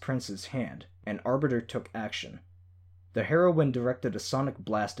August Prince's hand, and Arbiter took action. The heroine directed a sonic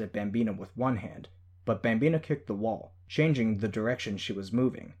blast at Bambina with one hand, but Bambina kicked the wall, changing the direction she was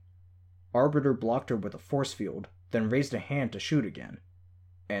moving. Arbiter blocked her with a force field, then raised a hand to shoot again,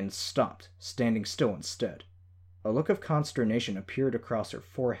 and stopped, standing still instead. A look of consternation appeared across her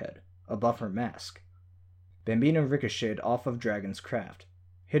forehead, above her mask. Bambina ricocheted off of Dragon's craft,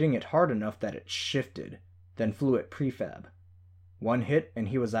 hitting it hard enough that it shifted, then flew at Prefab. One hit and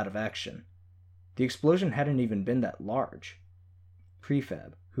he was out of action. The explosion hadn't even been that large.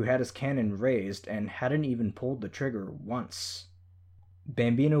 Prefab, who had his cannon raised and hadn't even pulled the trigger once.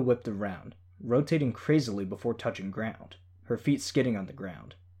 Bambina whipped around, rotating crazily before touching ground, her feet skidding on the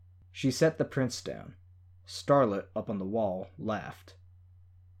ground. She set the prince down. Starlet, up on the wall, laughed.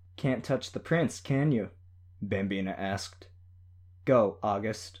 Can't touch the prince, can you? Bambina asked. Go,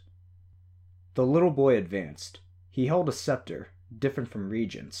 August. The little boy advanced. He held a scepter, different from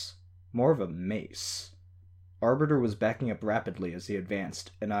Regent's, more of a mace. Arbiter was backing up rapidly as he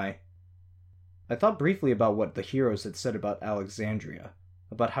advanced, and I thought briefly about what the heroes had said about Alexandria,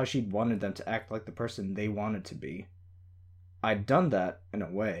 about how she'd wanted them to act like the person they wanted to be. I'd done that, in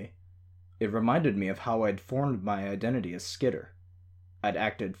a way. It reminded me of how I'd formed my identity as Skitter. I'd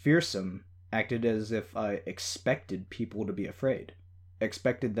acted fearsome, acted as if I expected people to be afraid,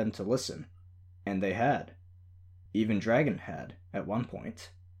 expected them to listen, and they had. Even Dragon had, at one point.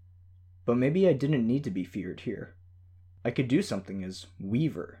 But maybe I didn't need to be feared here. I could do something as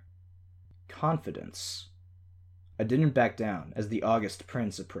Weaver. Confidence. I didn't back down as the August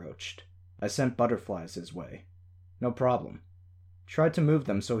Prince approached. I sent butterflies his way. No problem. tried to move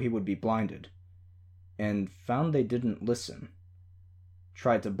them so he would be blinded, and found they didn't listen.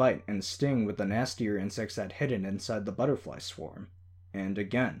 Tried to bite and sting with the nastier insects I'd hidden inside the butterfly swarm, and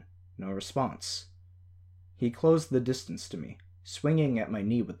again, no response. He closed the distance to me, swinging at my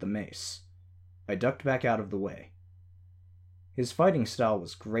knee with the mace. I ducked back out of the way. His fighting style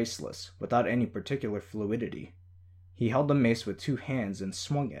was graceless, without any particular fluidity. He held the mace with 2 hands and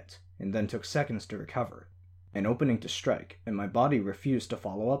swung it, and then took seconds to recover, an opening to strike, and my body refused to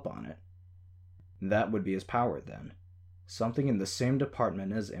follow up on it. That would be his power then. Something in the same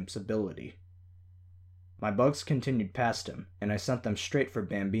department as Imp's ability. My bugs continued past him, and I sent them straight for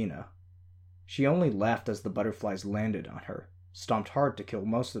Bambina. She only laughed as the butterflies landed on her, stomped hard to kill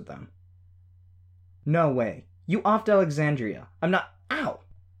most of them. No way! You offed Alexandria! I'm not— Ow!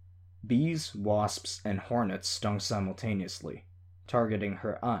 Bees, wasps, and hornets stung simultaneously, targeting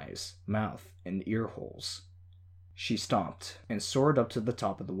her eyes, mouth, and ear holes. She stomped, and soared up to the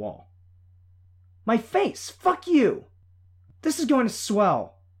top of the wall. My face! Fuck you! This is going to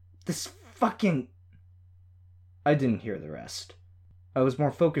swell! This fucking— I didn't hear the rest. I was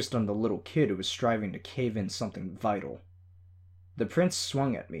more focused on the little kid who was striving to cave in something vital. The prince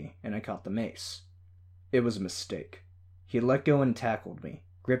swung at me, and I caught the mace. It was a mistake. He let go and tackled me,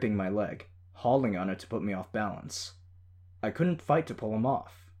 gripping my leg, hauling on it to put me off balance. I couldn't fight to pull him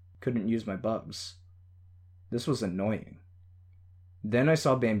off. Couldn't use my bugs. This was annoying. Then I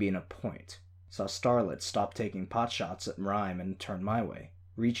saw Bambina point. Saw Starlet stop taking potshots at Rhyme and turn my way,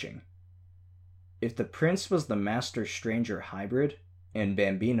 reaching. If the prince was the master-stranger hybrid, and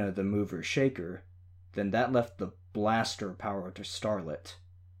Bambina the mover-shaker, then that left the blaster power to Starlet.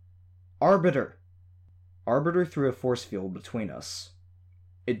 Arbiter! Arbiter threw a force field between us.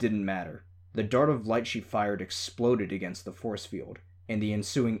 It didn't matter. The dart of light she fired exploded against the force field, and the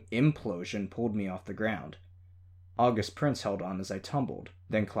ensuing implosion pulled me off the ground. August Prince held on as I tumbled,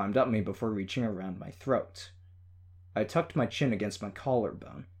 then climbed up me before reaching around my throat. I tucked my chin against my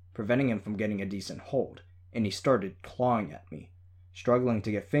collarbone, preventing him from getting a decent hold, and he started clawing at me, struggling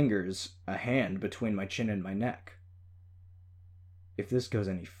to get fingers, a hand between my chin and my neck. If this goes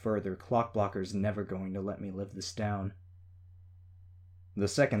any further, Clockblocker's never going to let me live this down. The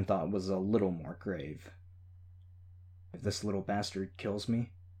second thought was a little more grave. If this little bastard kills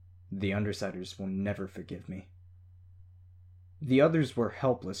me, the Undersiders will never forgive me. The others were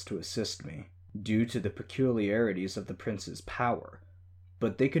helpless to assist me, due to the peculiarities of the prince's power,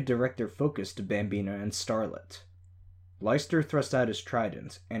 but they could direct their focus to Bambina and Starlet. Leicester thrust out his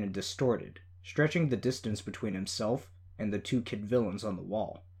trident, and it distorted, stretching the distance between himself and the 2 kid villains on the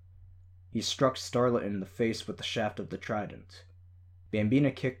wall. He struck Starlet in the face with the shaft of the trident.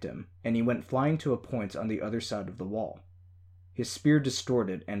 Bambina kicked him, and he went flying to a point on the other side of the wall. His spear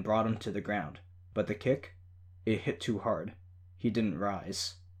distorted and brought him to the ground, but the kick? It hit too hard. He didn't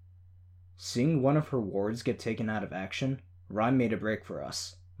rise. Seeing one of her wards get taken out of action, Rhyme made a break for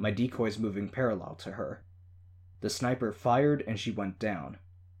us, my decoys moving parallel to her. The sniper fired and she went down.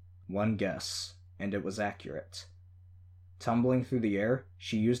 One guess, and it was accurate. Tumbling through the air,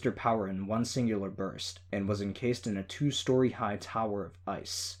 she used her power in one singular burst, and was encased in a 2-story high tower of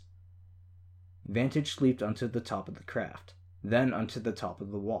ice. Vantage leaped onto the top of the craft, then onto the top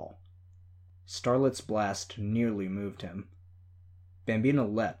of the wall. Starlet's blast nearly moved him. Bambina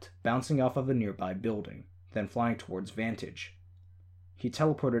leapt, bouncing off of a nearby building, then flying towards Vantage. He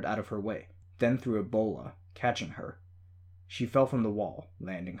teleported out of her way, then threw a bola, catching her. She fell from the wall,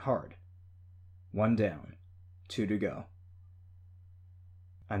 landing hard. 1 down, 2 to go.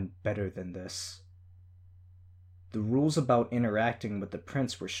 I'm better than this. The rules about interacting with the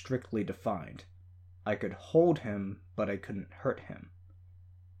prince were strictly defined. I could hold him, but I couldn't hurt him.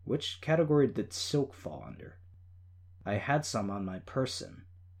 Which category did Silk fall under? I had some on my person,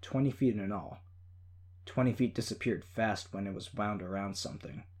 20 feet in all. 20 feet disappeared fast when it was wound around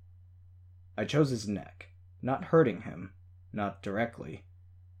something. I chose his neck, not hurting him, not directly.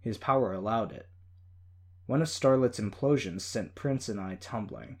 His power allowed it. One of Starlet's implosions sent Prince and I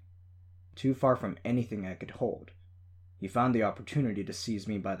tumbling, too far from anything I could hold. He found the opportunity to seize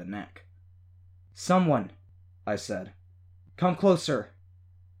me by the neck. Someone, I said. Come closer.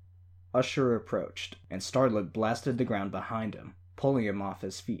 Usher approached, and Starlet blasted the ground behind him, pulling him off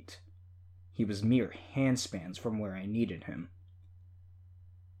his feet. He was mere handspans from where I needed him.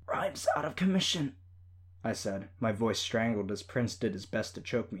 Rhyme's out of commission, I said, my voice strangled as Prince did his best to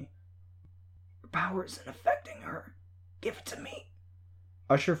choke me. Your power isn't affecting her. Give it to me.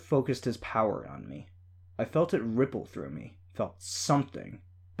 Usher focused his power on me. I felt it ripple through me, felt something,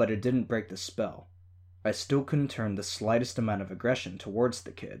 but it didn't break the spell. I still couldn't turn the slightest amount of aggression towards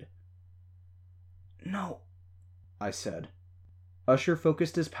the kid. No, I said. Usher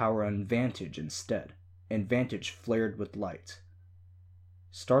focused his power on Vantage instead, and Vantage flared with light.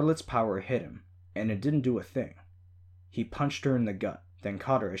 Starlet's power hit him, and it didn't do a thing. He punched her in the gut, then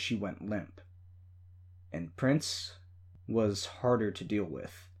caught her as she went limp. And Prince was harder to deal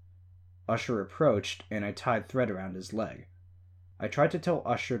with. Usher approached, and I tied thread around his leg. I tried to tell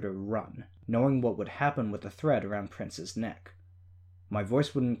Usher to run, knowing what would happen with the thread around Prince's neck. My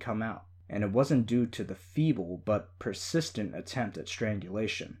voice wouldn't come out, and it wasn't due to the feeble but persistent attempt at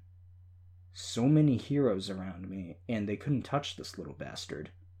strangulation. So many heroes around me, and they couldn't touch this little bastard.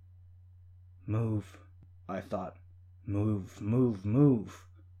 Move, I thought. Move, move, move.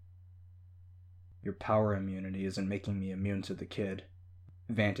 Your power immunity isn't making me immune to the kid,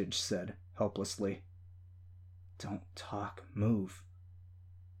 Vantage said, helplessly. Don't talk, move.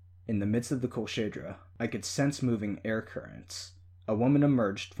 In the midst of the Kolshedra, I could sense moving air currents. A woman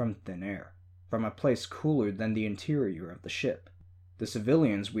emerged from thin air, from a place cooler than the interior of the ship. The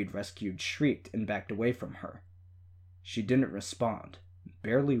civilians we'd rescued shrieked and backed away from her. She didn't respond,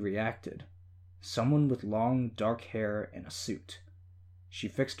 barely reacted. Someone with long, dark hair and a suit. She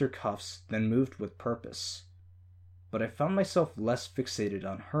fixed her cuffs, then moved with purpose. But I found myself less fixated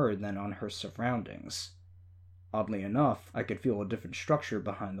on her than on her surroundings. Oddly enough, I could feel a different structure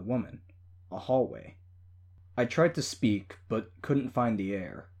behind the woman. A hallway. I tried to speak, but couldn't find the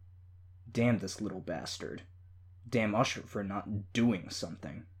air. Damn this little bastard. Damn Usher for not doing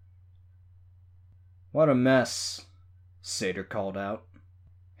something. What a mess, Satyr called out.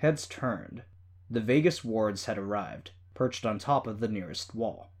 Heads turned. The Vegas wards had arrived, perched on top of the nearest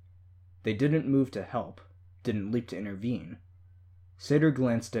wall. They didn't move to help, didn't leap to intervene. Satyr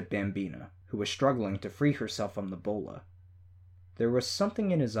glanced at Bambina, who was struggling to free herself from the bola. There was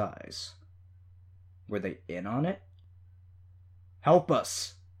something in his eyes. Were they in on it? Help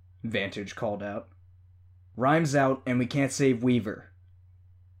us, Vantage called out. Rhyme's out, and we can't save Weaver.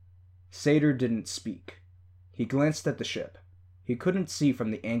 Satyr didn't speak. He glanced at the ship. He couldn't see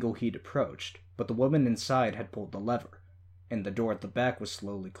from the angle he'd approached, but the woman inside had pulled the lever, and the door at the back was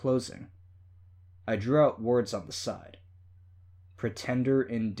slowly closing. I drew out words on the side. Pretender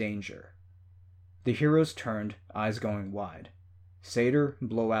in danger. The heroes turned, eyes going wide. Satyr,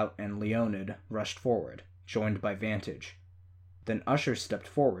 Blowout, and Leonid rushed forward, joined by Vantage. Then Usher stepped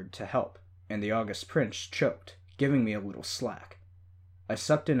forward to help, and the August Prince choked, giving me a little slack. I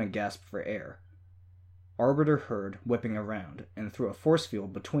sucked in a gasp for air. Arbiter heard, whipping around, and threw a force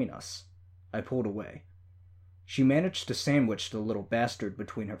field between us. I pulled away. She managed to sandwich the little bastard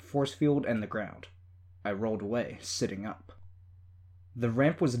between her force field and the ground. I rolled away, sitting up. The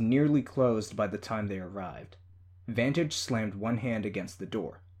ramp was nearly closed by the time they arrived. Vantage slammed one hand against the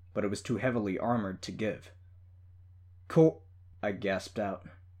door, but it was too heavily armored to give. Cool, I gasped out.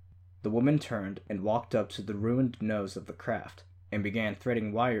 The woman turned and walked up to the ruined nose of the craft, and began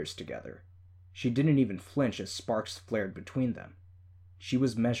threading wires together. She didn't even flinch as sparks flared between them. She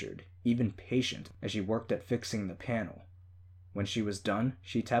was measured, even patient, as she worked at fixing the panel. When she was done,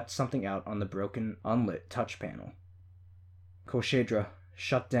 she tapped something out on the broken, unlit touch panel. Kolshedra,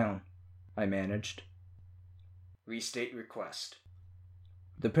 shut down, I managed. Restate request.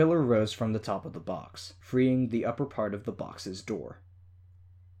 The pillar rose from the top of the box, freeing the upper part of the box's door.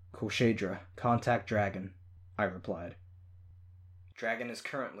 Kolshedra, contact Dragon, I replied. Dragon is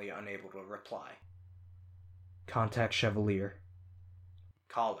currently unable to reply. Contact Chevalier.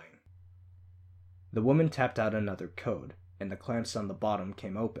 Calling. The woman tapped out another code, and the clamps on the bottom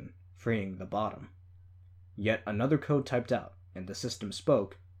came open, freeing the bottom. Yet another code typed out, and the system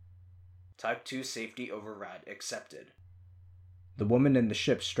spoke. Type 2 safety override accepted. The woman in the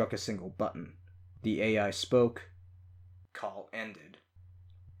ship struck a single button. The AI spoke. Call ended.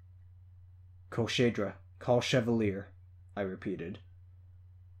 Kolshedra, call Chevalier, I repeated.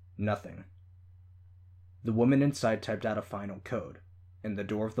 Nothing. The woman inside typed out a final code, and the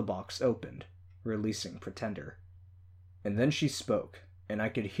door of the box opened, releasing Pretender. And then she spoke, and I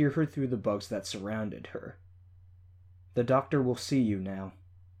could hear her through the bugs that surrounded her. The doctor will see you now.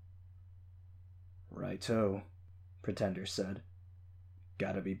 Righto, Pretender said.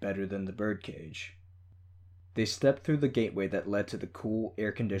 Gotta be better than the birdcage. They stepped through the gateway that led to the cool,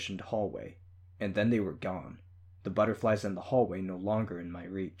 air-conditioned hallway, and then they were gone, the butterflies in the hallway no longer in my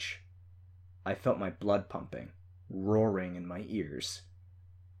reach. I felt my blood pumping, roaring in my ears.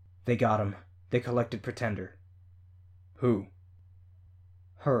 They got him. They collected Pretender. Who?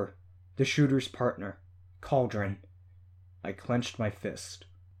 Her, the shooter's partner, Cauldron. I clenched my fist.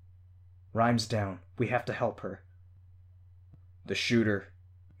 Rhyme's down. We have to help her. The shooter,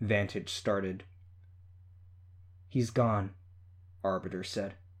 Vantage started. He's gone, Arbiter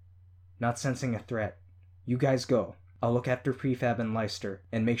said. Not sensing a threat. You guys go. I'll look after Prefab and Leicester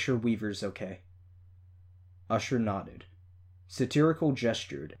and make sure Weaver's okay. Usher nodded. Satirical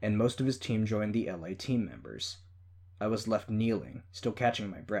gestured, and most of his team joined the LA team members. I was left kneeling, still catching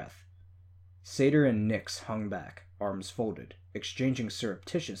my breath. Sater and Nix hung back, arms folded, exchanging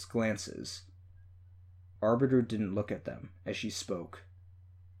surreptitious glances. Arbiter didn't look at them as she spoke.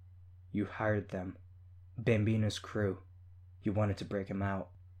 You hired them. Bambina's crew. You wanted to break him out.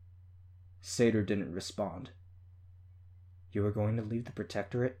 Sater didn't respond. You were going to leave the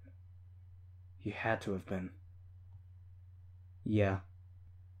Protectorate? You had to have been. Yeah.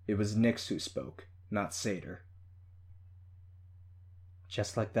 It was Nix who spoke, not Sater.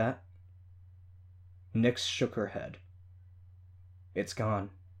 Just like that? Nix shook her head. It's gone.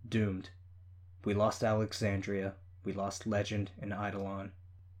 Doomed. We lost Alexandria. We lost Legend and Eidolon.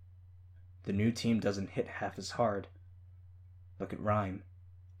 The new team doesn't hit half as hard. Look at Rhyme.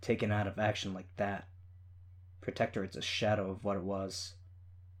 Taken out of action like that. Protectorate's a shadow of what it was.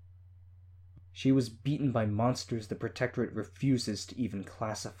 She was beaten by monsters the Protectorate refuses to even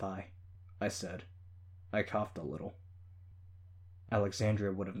classify, I said. I coughed a little.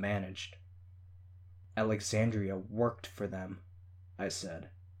 Alexandria would have managed. Alexandria worked for them, I said.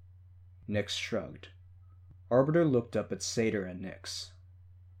 Nix shrugged. Arbiter looked up at Sater and Nix.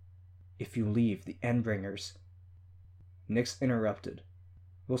 If you leave, the Endbringers... Nix interrupted.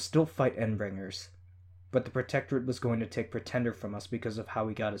 We'll still fight Endbringers, but the Protectorate was going to take Pretender from us because of how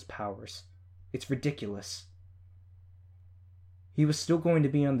he got his powers. It's ridiculous. He was still going to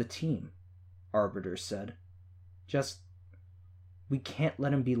be on the team, Arbiter said. We can't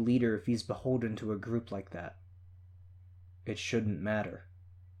let him be leader if he's beholden to a group like that. It shouldn't matter.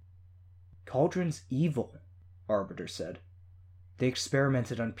 Cauldron's evil, Arbiter said. They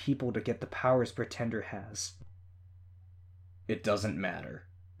experimented on people to get the powers Pretender has. It doesn't matter,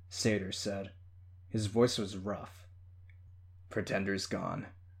 Sater said. His voice was rough. Pretender's gone,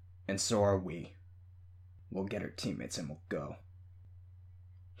 and so are we. We'll get our teammates and we'll go.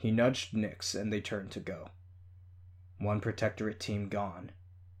 He nudged Nix and they turned to go. One Protectorate team gone.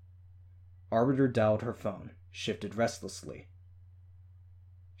 Arbiter dialed her phone, shifted restlessly.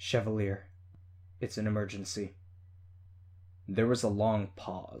 Chevalier, it's an emergency. There was a long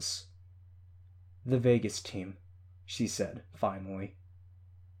pause. The Vegas team, she said, finally.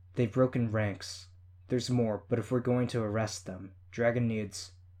 They've broken ranks. There's more, but if we're going to arrest them, Dragon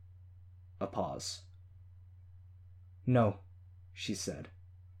needs... A pause. No, she said.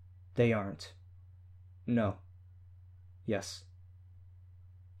 They aren't. No. Yes.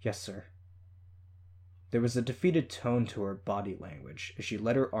 Yes, sir. There was a defeated tone to her body language as she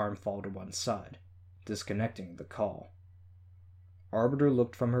let her arm fall to one side, disconnecting the call. Arbiter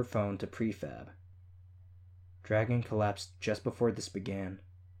looked from her phone to Prefab. Dragon collapsed just before this began.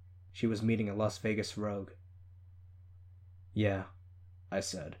 She was meeting a Las Vegas rogue. Yeah, I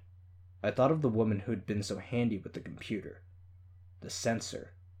said. I thought of the woman who'd been so handy with the computer. The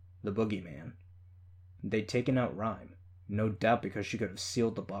censor. The boogeyman. They'd taken out Rhyme, no doubt because she could have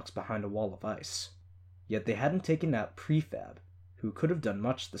sealed the box behind a wall of ice. Yet they hadn't taken out Prefab, who could have done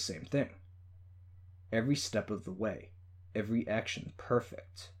much the same thing. Every step of the way, every action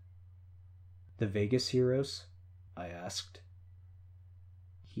perfect. The Vegas heroes? I asked.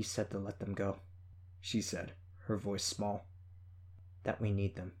 He said to let them go, she said, her voice small. That we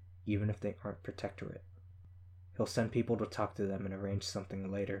need them, even if they aren't Protectorate. He'll send people to talk to them and arrange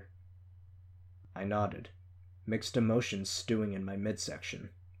something later. I nodded, mixed emotions stewing in my midsection.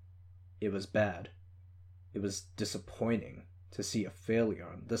 It was bad. It was disappointing to see a failure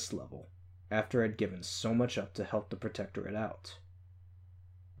on this level, after I'd given so much up to help the Protectorate out.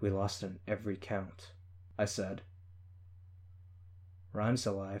 We lost on every count, I said. Rhyme's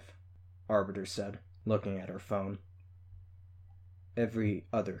alive, Arbiter said, looking at her phone. Every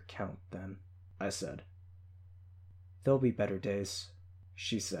other count, then, I said. There'll be better days,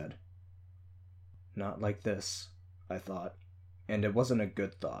 she said. Not like this, I thought, and it wasn't a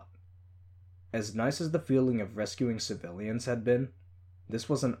good thought. As nice as the feeling of rescuing civilians had been, this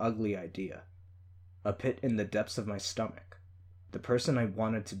was an ugly idea. A pit in the depths of my stomach. The person I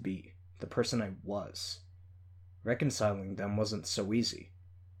wanted to be, the person I was. Reconciling them wasn't so easy.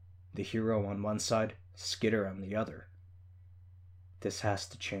 The hero on one side, Skitter on the other. This has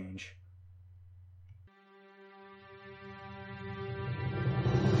to change.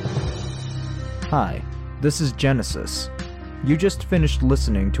 Hi, this is Genesis. You just finished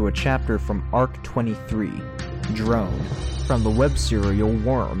listening to a chapter from Arc 23, Drone, from the web serial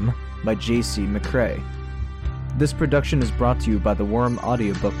Worm by J.C. McCrae. This production is brought to you by the Worm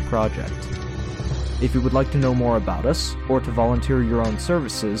Audiobook Project. If you would like to know more about us, or to volunteer your own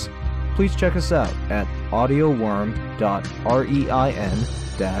services, please check us out at audioworm.com.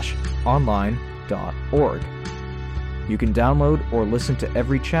 www.rein-online.org. You can download or listen to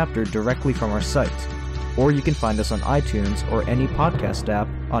every chapter directly from our site, or you can find us on iTunes or any podcast app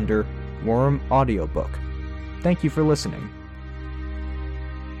under Worm Audiobook. Thank you for listening.